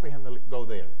Mosaic law for him to go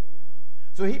there.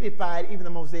 So he defied even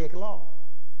the Mosaic law.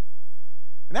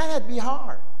 And that had to be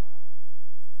hard.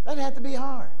 That had to be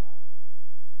hard.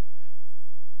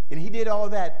 And he did all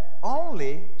that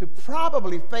only to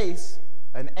probably face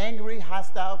an angry,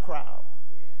 hostile crowd.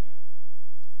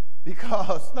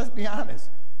 Because, let's be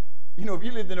honest, you know, if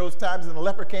you lived in those times and a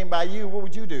leper came by you, what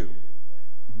would you do?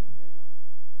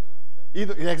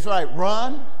 Either, that's right,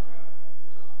 run,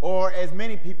 or as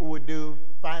many people would do,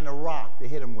 find a rock to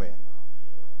hit him with.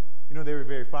 You know, they were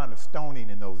very fond of stoning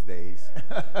in those days.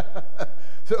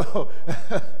 So,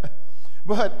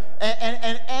 but,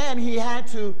 and he had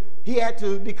to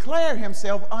declare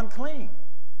himself unclean.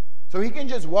 So he can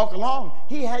just walk along.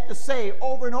 He had to say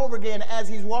over and over again as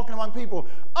he's walking among people,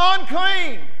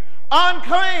 unclean,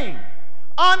 unclean,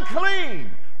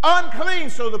 unclean, unclean,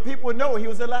 so the people would know he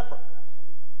was a leper.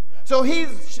 So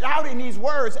he's shouting these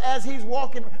words as he's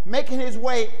walking, making his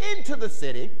way into the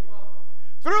city,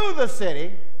 through the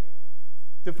city,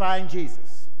 to find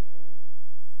Jesus.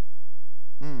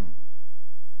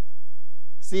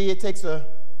 See, it takes a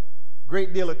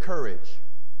great deal of courage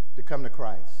to come to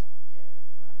Christ.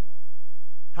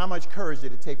 How much courage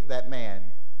did it take for that man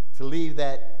to leave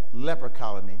that leper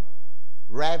colony,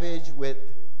 ravaged with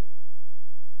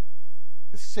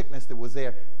the sickness that was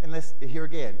there? And let's hear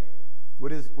again.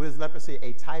 What is leprosy?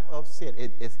 A type of sin.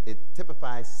 It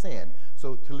typifies sin.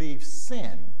 So to leave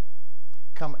sin,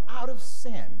 come out of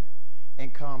sin,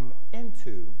 and come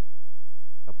into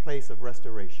a place of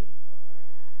restoration.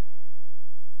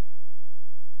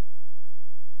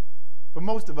 For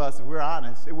most of us, if we're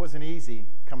honest, it wasn't easy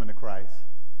coming to Christ.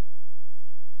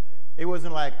 It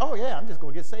wasn't like, oh yeah, I'm just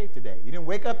going to get saved today. You didn't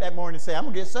wake up that morning and say, I'm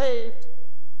going to get saved.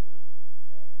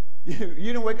 You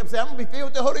didn't wake up and say, I'm going to be filled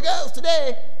with the Holy Ghost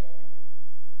today.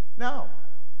 No.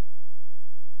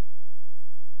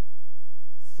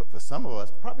 For some of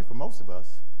us, probably for most of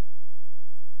us,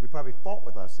 we probably fought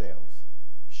with ourselves.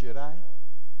 Should I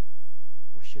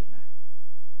or shouldn't I?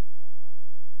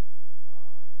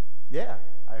 Yeah,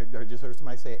 I just heard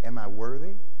somebody say, am I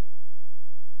worthy?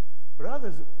 But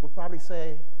others would probably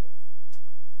say,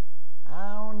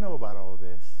 I don't know about all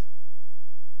this.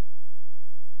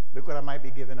 Look what I might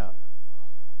be giving up.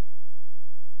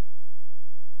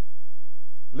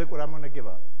 Look what I'm going to give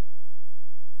up.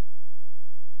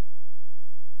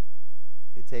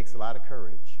 It takes a lot of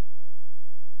courage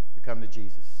to come to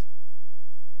Jesus.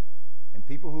 And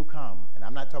people who come, and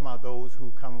I'm not talking about those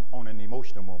who come on an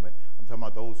emotional moment, I'm talking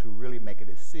about those who really make a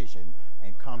decision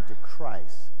and come to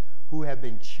Christ, who have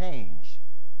been changed.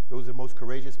 Those are the most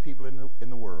courageous people in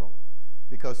the world.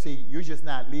 Because, see, you're just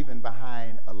not leaving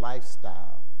behind a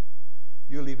lifestyle.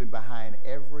 You're leaving behind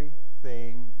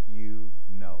everything you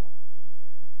know.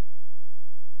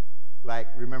 Like,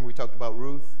 remember we talked about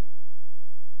Ruth?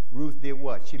 Ruth did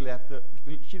what? She left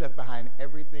behind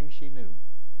everything she knew.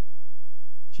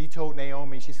 She told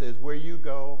Naomi, she says, where you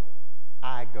go,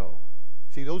 I go.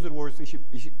 See, those are the words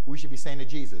we should be saying to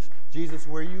Jesus. Jesus,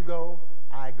 where you go,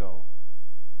 I go.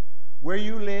 Where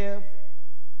you live,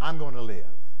 I'm going to live.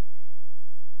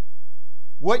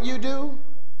 What you do,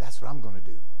 that's what I'm going to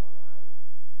do.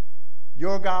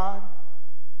 Your God,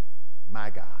 my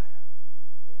God.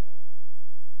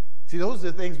 See, those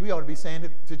are the things we ought to be saying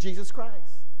to Jesus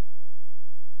Christ.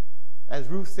 As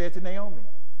Ruth said to Naomi,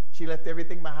 she left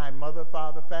everything behind, mother,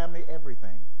 father, family,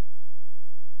 everything.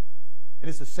 And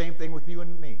it's the same thing with you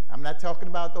and me. I'm not talking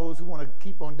about those who want to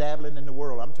keep on dabbling in the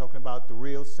world. I'm talking about the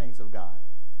real saints of God.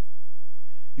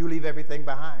 You leave everything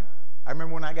behind. I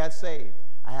remember when I got saved,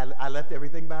 I left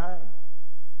everything behind.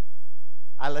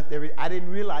 I didn't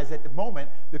realize at the moment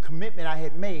the commitment I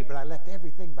had made, but I left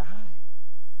everything behind.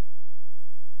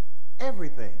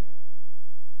 Everything.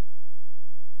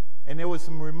 And there was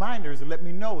some reminders that let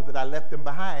me know that I left them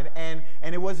behind. And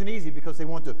it wasn't easy because they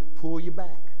want to pull you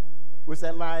back. What's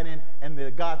that line in The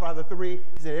Godfather 3? He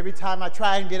said, every time I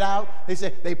try and get out,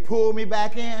 they pull me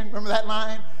back in. Remember that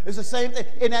line? It's the same thing.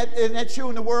 Isn't that true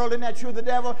in the world? Isn't that true of the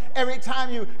devil? Every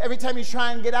time you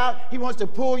try and get out, he wants to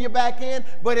pull you back in.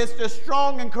 But it's the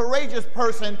strong and courageous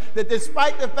person that,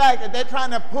 despite the fact that they're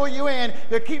trying to pull you in,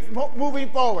 that keeps moving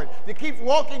forward, that keeps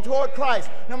walking toward Christ.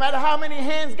 No matter how many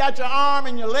hands got your arm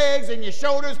and your legs and your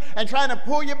shoulders and trying to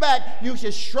pull you back, you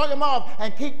should shrug them off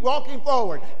and keep walking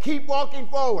forward. Keep walking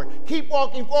forward. Keep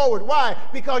walking forward. Why?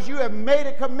 Because you have made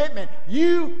a commitment.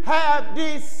 You have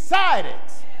decided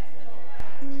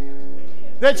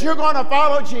that you're going to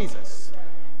follow Jesus.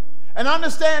 And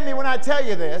understand me when I tell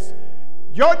you this,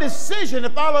 your decision to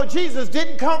follow Jesus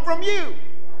didn't come from you.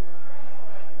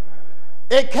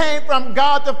 It came from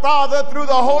God the Father through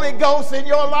the Holy Ghost in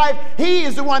your life. He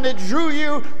is the one that drew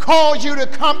you, called you to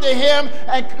come to him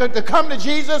and to come to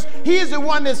Jesus. He is the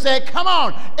one that said, come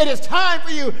on, it is time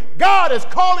for you. God is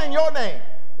calling your name.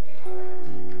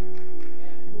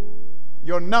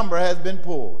 Your number has been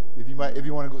pulled, if you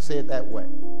want to go say it that way.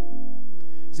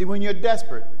 See, when you're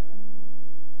desperate,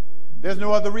 there's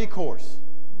no other recourse.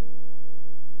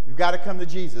 You've got to come to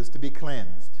Jesus to be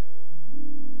cleansed.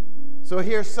 So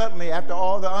here suddenly, after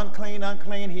all the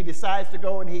unclean, he decides to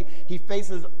go and he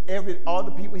faces all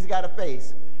the people he's got to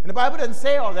face. And the Bible doesn't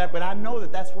say all that, but I know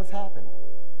that that's what's happened.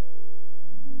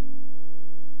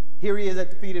 Here he is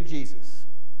at the feet of Jesus.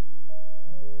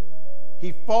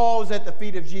 He falls at the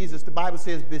feet of Jesus. The Bible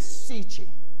says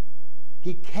beseeching.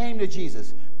 He came to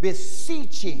Jesus,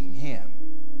 beseeching him,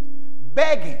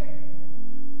 begging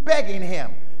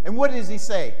him. And what does he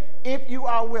say? If you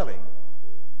are willing.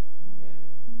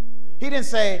 He didn't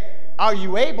say, are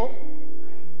you able?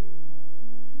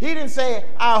 He didn't say,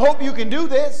 I hope you can do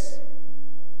this.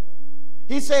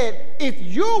 He said, if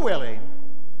you're willing,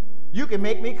 you can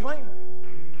make me clean.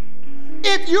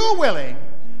 If you're willing,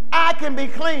 I can be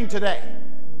clean today.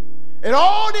 It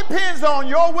all depends on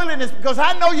your willingness, because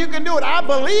I know you can do it. I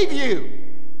believe you.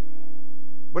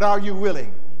 But are you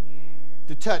willing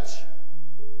to touch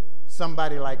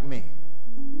somebody like me?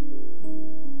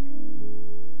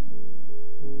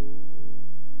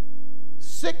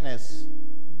 Sickness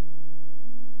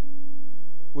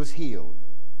was healed.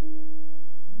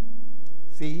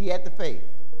 See, he had the faith.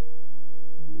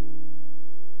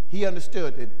 He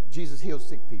understood that Jesus healed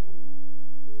sick people.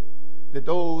 That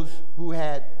those who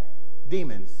had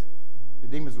demons, the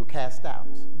demons were cast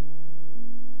out.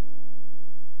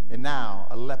 And now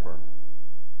a leper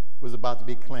was about to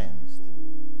be cleansed.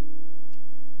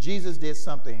 Jesus did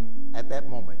something at that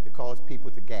moment that caused people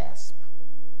to gasp.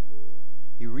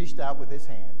 He reached out with his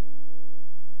hand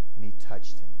and he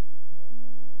touched him.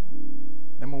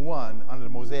 Number one, under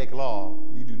the Mosaic law,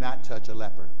 you do not touch a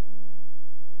leper.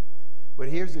 But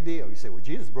here's the deal. You say, well,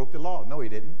 Jesus broke the law. No, he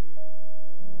didn't.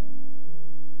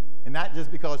 And not just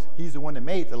because he's the one that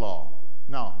made the law.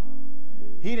 No.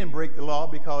 He didn't break the law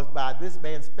because by this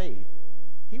man's faith,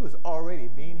 he was already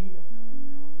being healed.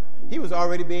 He was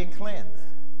already being cleansed.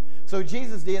 So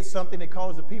Jesus did something that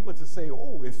caused the people to say,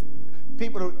 oh, it's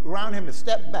people around him to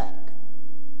step back,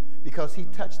 because he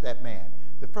touched that man.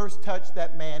 The first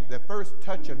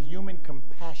touch of human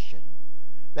compassion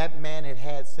that man had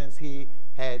had since he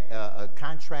had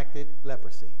contracted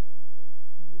leprosy.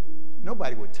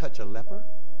 Nobody would touch a leper.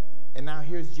 And now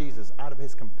here's Jesus out of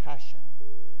his compassion.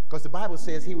 Because the Bible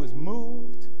says he was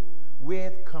moved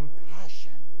with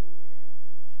compassion.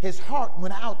 His heart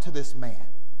went out to this man.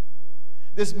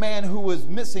 This man who was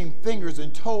missing fingers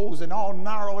and toes and all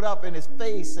gnarled up in his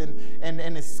face and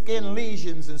his skin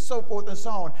lesions and so forth and so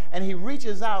on. And he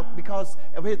reaches out because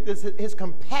of his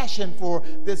compassion for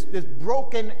this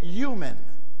broken human.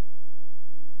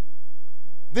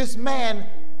 This man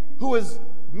who was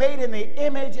made in the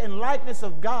image and likeness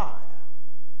of God.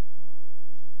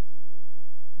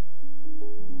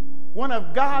 One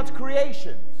of God's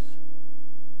creations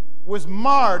was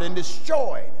marred and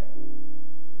destroyed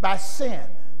by sin.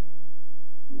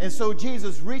 And so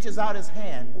Jesus reaches out his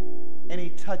hand and he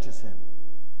touches him.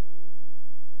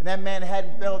 And that man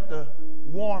hadn't felt the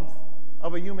warmth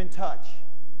of a human touch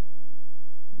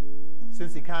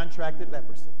since he contracted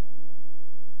leprosy.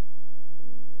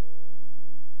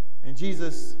 And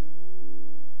Jesus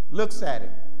looks at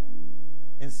him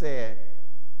and said,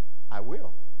 I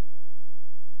will.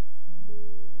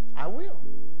 I will.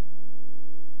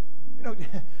 You know,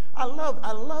 I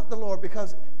love the Lord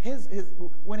because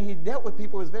when he dealt with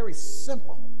people, it was very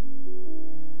simple.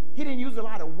 He didn't use a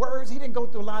lot of words. He didn't go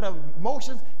through a lot of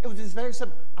motions. It was just very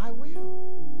simple. I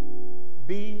will.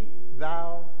 Be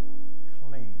thou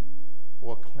clean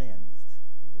or cleansed.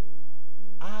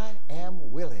 I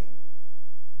am willing.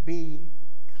 Be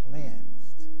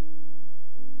cleansed.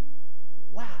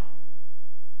 Wow.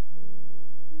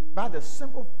 By the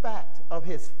simple fact of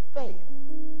his faith,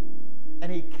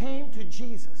 and he came to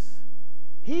Jesus.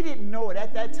 He didn't know it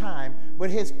at that time, but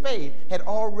his faith had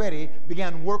already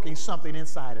begun working something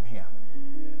inside of him.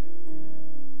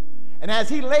 And as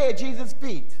he lay at Jesus'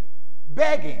 feet,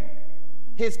 begging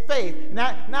his faith,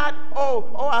 not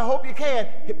oh, I hope you can,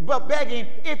 but begging,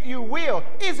 if you will,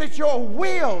 is it your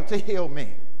will to heal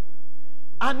me?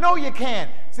 I know you can.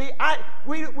 See,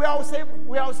 we always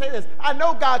say this. I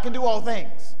know God can do all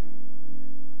things.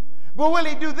 But will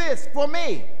he do this for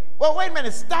me? Well, wait a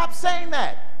minute. Stop saying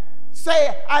that.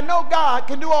 Say, I know God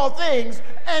can do all things,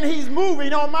 and he's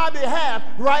moving on my behalf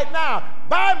right now.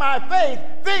 By my faith,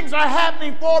 things are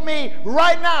happening for me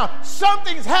right now.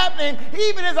 Something's happening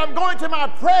even as I'm going to my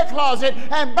prayer closet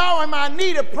and bowing my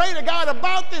knee to pray to God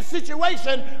about this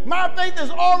situation. My faith has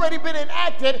already been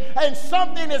enacted, and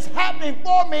something is happening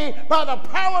for me by the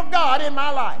power of God in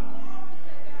my life.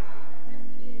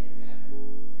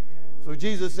 So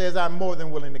Jesus says, I'm more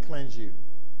than willing to cleanse you.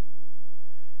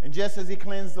 And just as he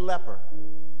cleansed the leper,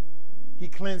 he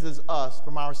cleanses us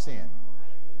from our sin.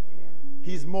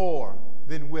 He's more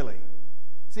than willing.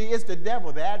 See, it's the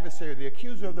devil, the adversary, the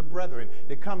accuser of the brethren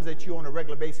that comes at you on a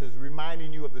regular basis,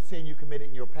 reminding you of the sin you committed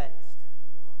in your past.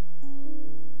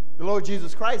 The Lord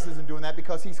Jesus Christ isn't doing that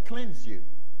because he's cleansed you.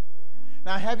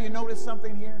 Now, have you noticed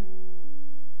something here?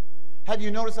 Have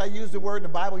you noticed I use the word, the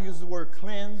Bible uses the word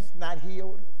cleansed, not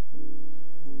healed?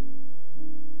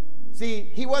 See,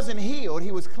 he wasn't healed,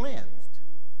 he was cleansed.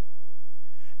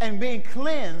 And being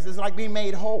cleansed is like being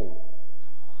made whole.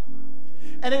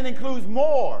 And it includes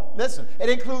more, listen, it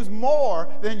includes more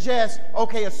than just,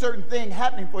 okay, a certain thing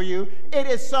happening for you. It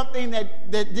is something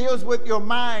that deals with your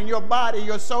mind, your body,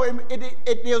 your soul.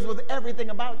 It deals with everything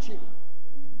about you.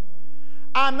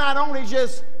 I'm not only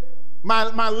just,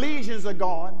 my lesions are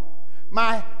gone.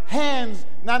 My hands,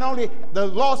 not only, the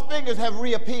lost fingers have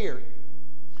reappeared.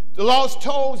 The lost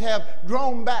toes have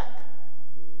grown back.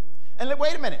 And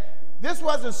wait a minute. This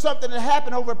wasn't something that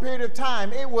happened over a period of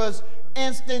time. It was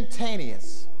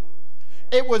instantaneous.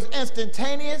 It was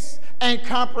instantaneous and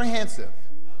comprehensive.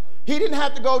 He didn't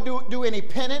have to go do any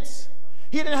penance.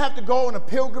 He didn't have to go on a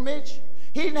pilgrimage.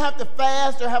 He didn't have to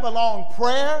fast or have a long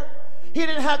prayer. He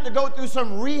didn't have to go through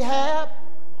some rehab.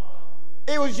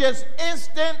 It was just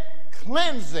instant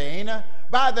cleansing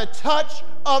by the touch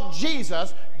of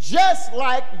Jesus. Just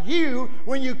like you,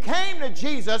 when you came to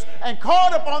Jesus and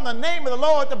called upon the name of the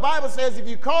Lord, the Bible says, if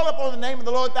you call upon the name of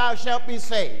the Lord, thou shalt be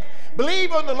saved.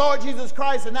 Believe on the Lord Jesus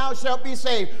Christ and thou shalt be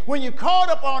saved. When you called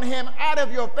upon him out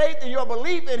of your faith and your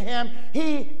belief in him,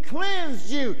 he cleansed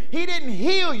you. He didn't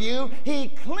heal you. He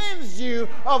cleansed you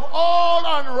of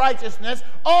all unrighteousness,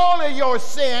 all of your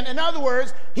sin. In other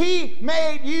words, he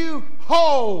made you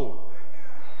whole.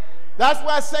 That's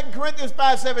why 2 Corinthians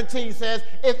 5:17 says,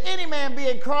 if any man be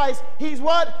in Christ, he's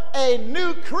what? A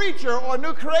new creature or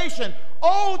new creation.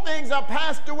 Old things are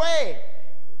passed away.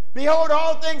 Behold,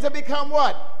 all things have become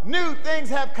what? New things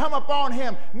have come upon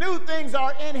him. New things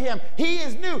are in him. He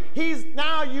is new.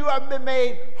 Now you have been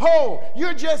made whole.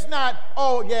 You're just not,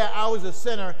 oh yeah, I was a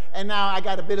sinner and now I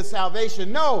got a bit of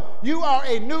salvation. No, you are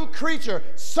a new creature,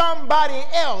 somebody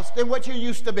else than what you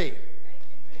used to be.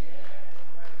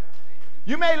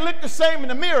 You may look the same in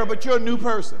the mirror, but you're a new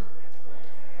person.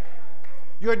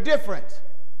 You're different.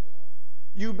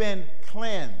 You've been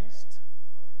cleansed.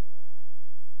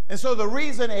 And so the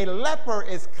reason a leper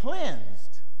is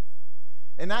cleansed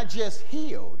and not just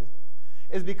healed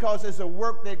is because it's a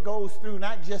work that goes through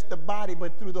not just the body,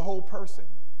 but through the whole person.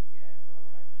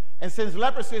 And since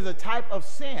leprosy is a type of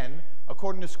sin,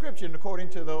 according to Scripture and according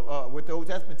to what the Old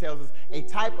Testament tells us, a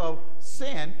type of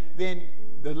sin, then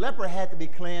the leper had to be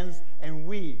cleansed, and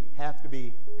we have to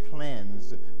be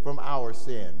cleansed from our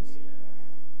sins.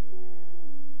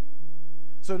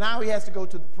 So now he has to go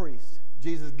to the priest.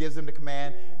 Jesus gives him the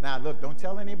command. Now, look, don't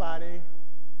tell anybody.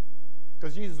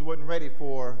 Because Jesus wasn't ready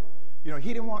for, he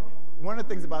didn't want, one of the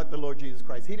things about the Lord Jesus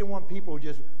Christ, he didn't want people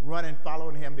just running,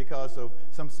 following him because of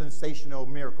some sensational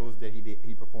miracles that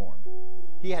he performed.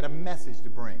 He had a message to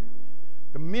bring.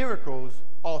 The miracles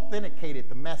authenticated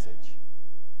the message.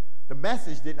 The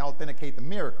message didn't authenticate the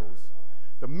miracles,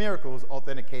 The miracles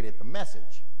authenticated the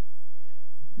message.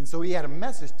 And so he had a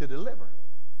message to deliver.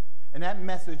 And that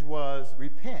message was,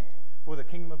 repent, for the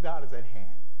kingdom of God is at hand.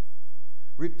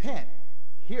 Repent,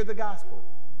 hear the gospel,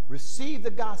 receive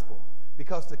the gospel,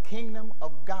 because the kingdom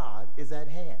of God is at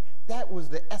hand. That was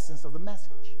the essence of the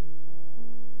message.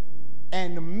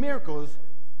 And the miracles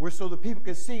were so the people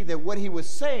could see that what he was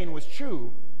saying was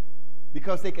true,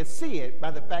 because they could see it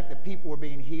by the fact that people were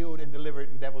being healed and delivered,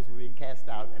 and devils were being cast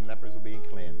out, and lepers were being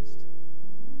cleansed.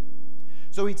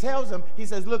 So he tells them, he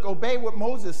says, look, obey what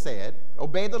Moses said,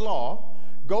 obey the law,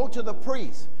 go to the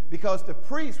priest, because the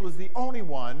priest was the only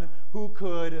one who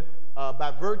could,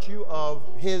 by virtue of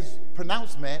his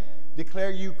pronouncement,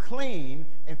 declare you clean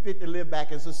and fit to live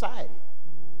back in society.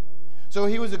 So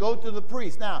he was to go to the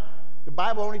priest. Now, the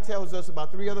Bible only tells us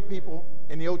about 3 other people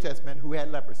in the Old Testament who had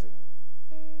leprosy.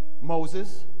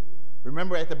 Moses,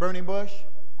 remember at the burning bush?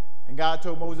 And God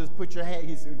told Moses, put your hand,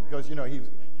 because, he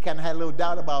kind of had a little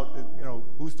doubt about,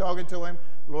 who's talking to him.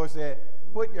 The Lord said,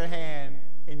 put your hand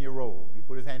in your robe. He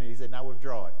put his hand in, he said, now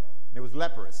withdraw it. And it was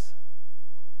leprous.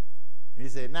 And he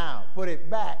said, now put it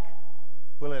back,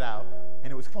 pull it out,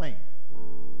 and it was clean.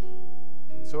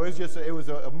 So it was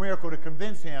a miracle to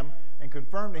convince him and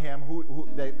confirm to him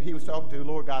that he was talking to the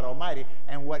Lord God Almighty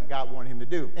and what God wanted him to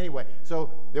do. Anyway, so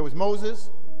there was Moses,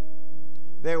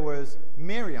 there was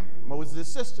Miriam, Moses'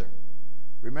 sister.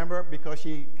 Remember, because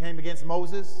she came against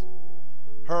Moses,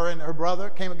 her and her brother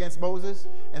came against Moses,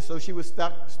 and so she was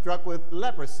struck with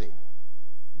leprosy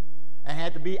and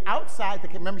had to be outside the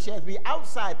camp. Remember, she had to be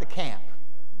outside the camp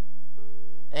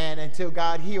and until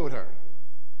God healed her.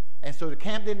 And so the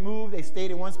camp didn't move. They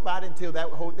stayed in one spot until that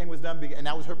whole thing was done, and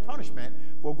that was her punishment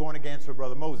for going against her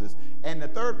brother Moses. And the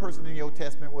third person in the Old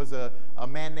Testament was a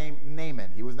man named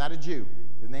Naaman. He was not a Jew.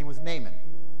 His name was Naaman.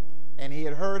 And he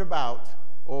had heard about,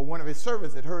 or one of his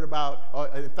servants had heard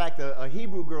about, in fact, a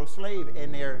Hebrew girl slave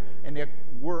in their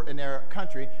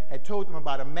country had told them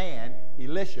about a man,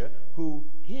 Elisha, who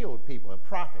healed people, a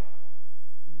prophet.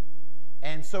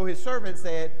 And so his servant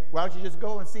said, why don't you just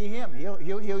go and see him? He'll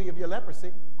heal you of your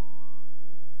leprosy.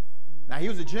 Now, he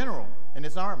was a general in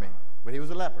this army, but he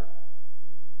was a leper.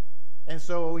 And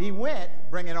so he went,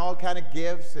 bringing all kind of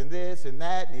gifts and this and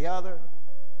that and the other.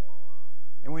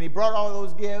 And when he brought all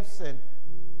those gifts, and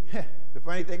the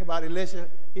funny thing about Elisha,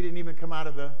 he didn't even come out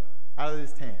of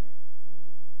his tent.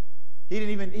 He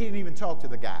didn't even talk to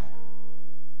the guy.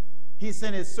 He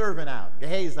sent his servant out,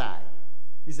 Gehazi.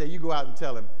 He said, you go out and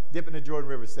tell him, dip in the Jordan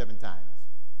River 7 times.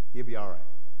 He'll be all right.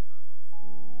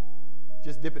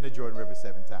 Just dip in the Jordan River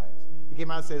 7 times. He came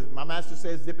out and says, my master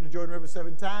says, dip in the Jordan River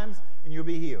 7 times and you'll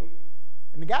be healed.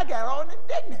 And the guy got all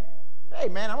indignant. Hey,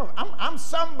 man, I'm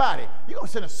somebody. You're going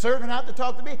to send a servant out to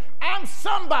talk to me? I'm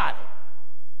somebody.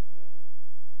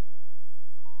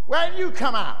 Why didn't you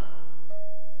come out?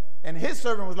 And his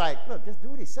servant was like, look, just do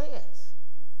what he says.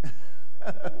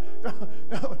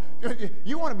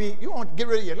 You want to get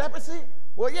rid of your leprosy?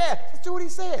 Well, yeah, just do what he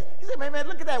says. He said, man,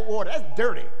 look at that water. That's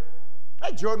dirty.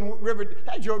 That Jordan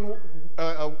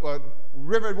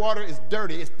River water is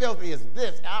dirty. It's filthy. It's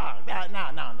this.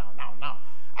 No.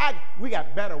 We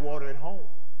got better water at home.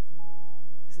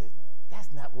 He said,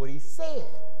 that's not what he said.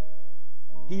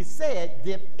 He said,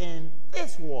 dip in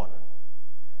this water.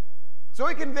 So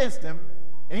he convinced him,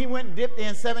 and he went and dipped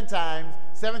in 7 times.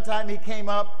 7 times he came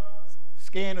up,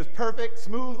 skin was perfect,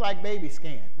 smooth like baby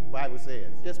skin, the Bible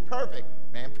says. Just perfect,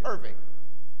 man, perfect.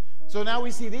 So now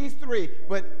we see these 3,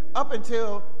 but up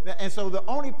until, and so the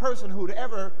only person who'd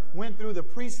ever went through the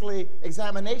priestly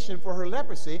examination for her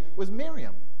leprosy was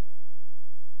Miriam.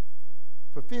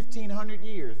 For 1,500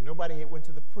 years, nobody had went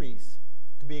to the priest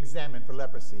to be examined for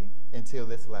leprosy until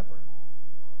this leper.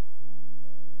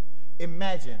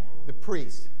 Imagine the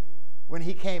priest when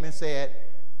he came and said,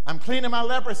 I'm cleaning my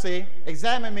leprosy,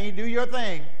 examine me, do your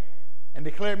thing, and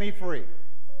declare me free.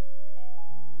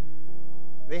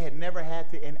 They had never had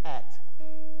to enact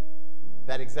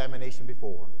that examination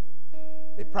before.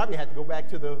 They probably had to go back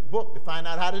to the book to find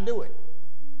out how to do it.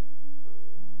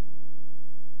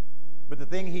 But the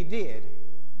thing he did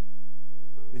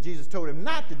that Jesus told him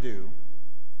not to do,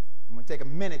 I'm going to take a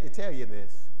minute to tell you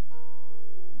this.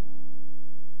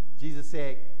 Jesus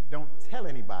said, don't tell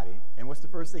anybody. And what's the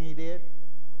first thing he did?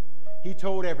 He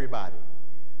told everybody.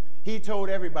 He told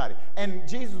everybody. And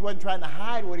Jesus wasn't trying to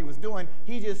hide what he was doing.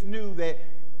 He just knew that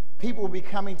people would be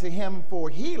coming to him for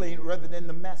healing rather than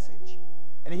the message.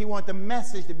 And he wanted the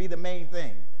message to be the main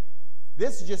thing.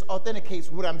 This just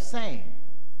authenticates what I'm saying.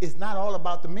 It's not all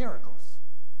about the miracles.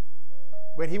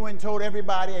 But he went and told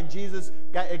everybody, and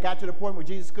it got to the point where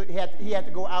Jesus he had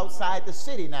to go outside the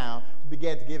city now to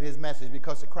begin to give his message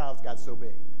because the crowds got so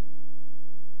big.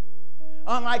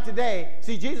 Unlike today,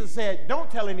 see, Jesus said, don't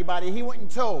tell anybody. He went and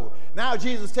told. Now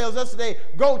Jesus tells us today,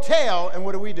 go tell, and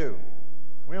what do?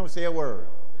 We don't say a word.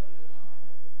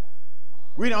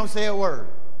 We don't say a word.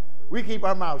 We keep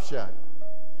our mouth shut.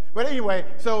 But anyway,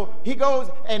 so he goes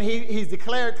and he's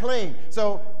declared clean.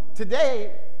 So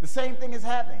today, the same thing is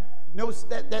happening. Notice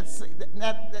in that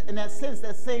sense,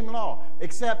 that same law,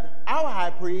 except our high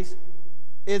priest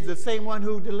is the same one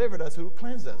who delivered us, who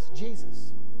cleansed us,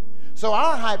 Jesus. So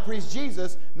our high priest,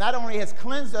 Jesus, not only has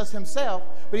cleansed us himself,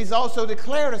 but he's also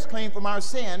declared us clean from our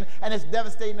sin and its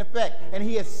devastating effect. And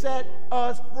he has set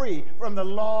us free from the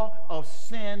law of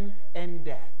sin and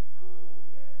death.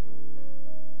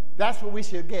 That's what we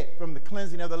should get from the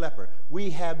cleansing of the leper. We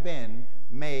have been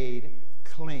made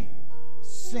clean.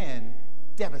 Sin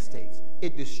devastates.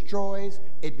 It destroys,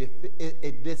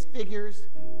 it disfigures,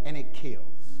 and it kills.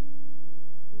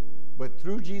 But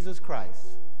through Jesus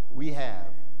Christ, we have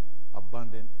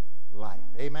abundant life.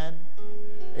 Amen?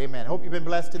 Amen. Hope you've been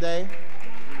blessed today.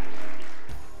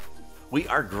 We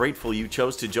are grateful you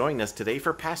chose to join us today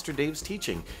for Pastor Dave's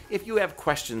teaching. If you have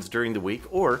questions during the week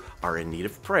or are in need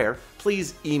of prayer,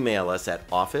 please email us at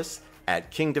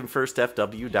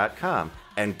office@kingdomfirstfw.com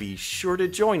and be sure to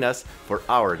join us for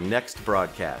our next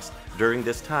broadcast. During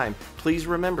this time, please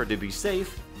remember to be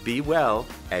safe, be well,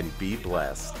 and be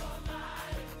blessed.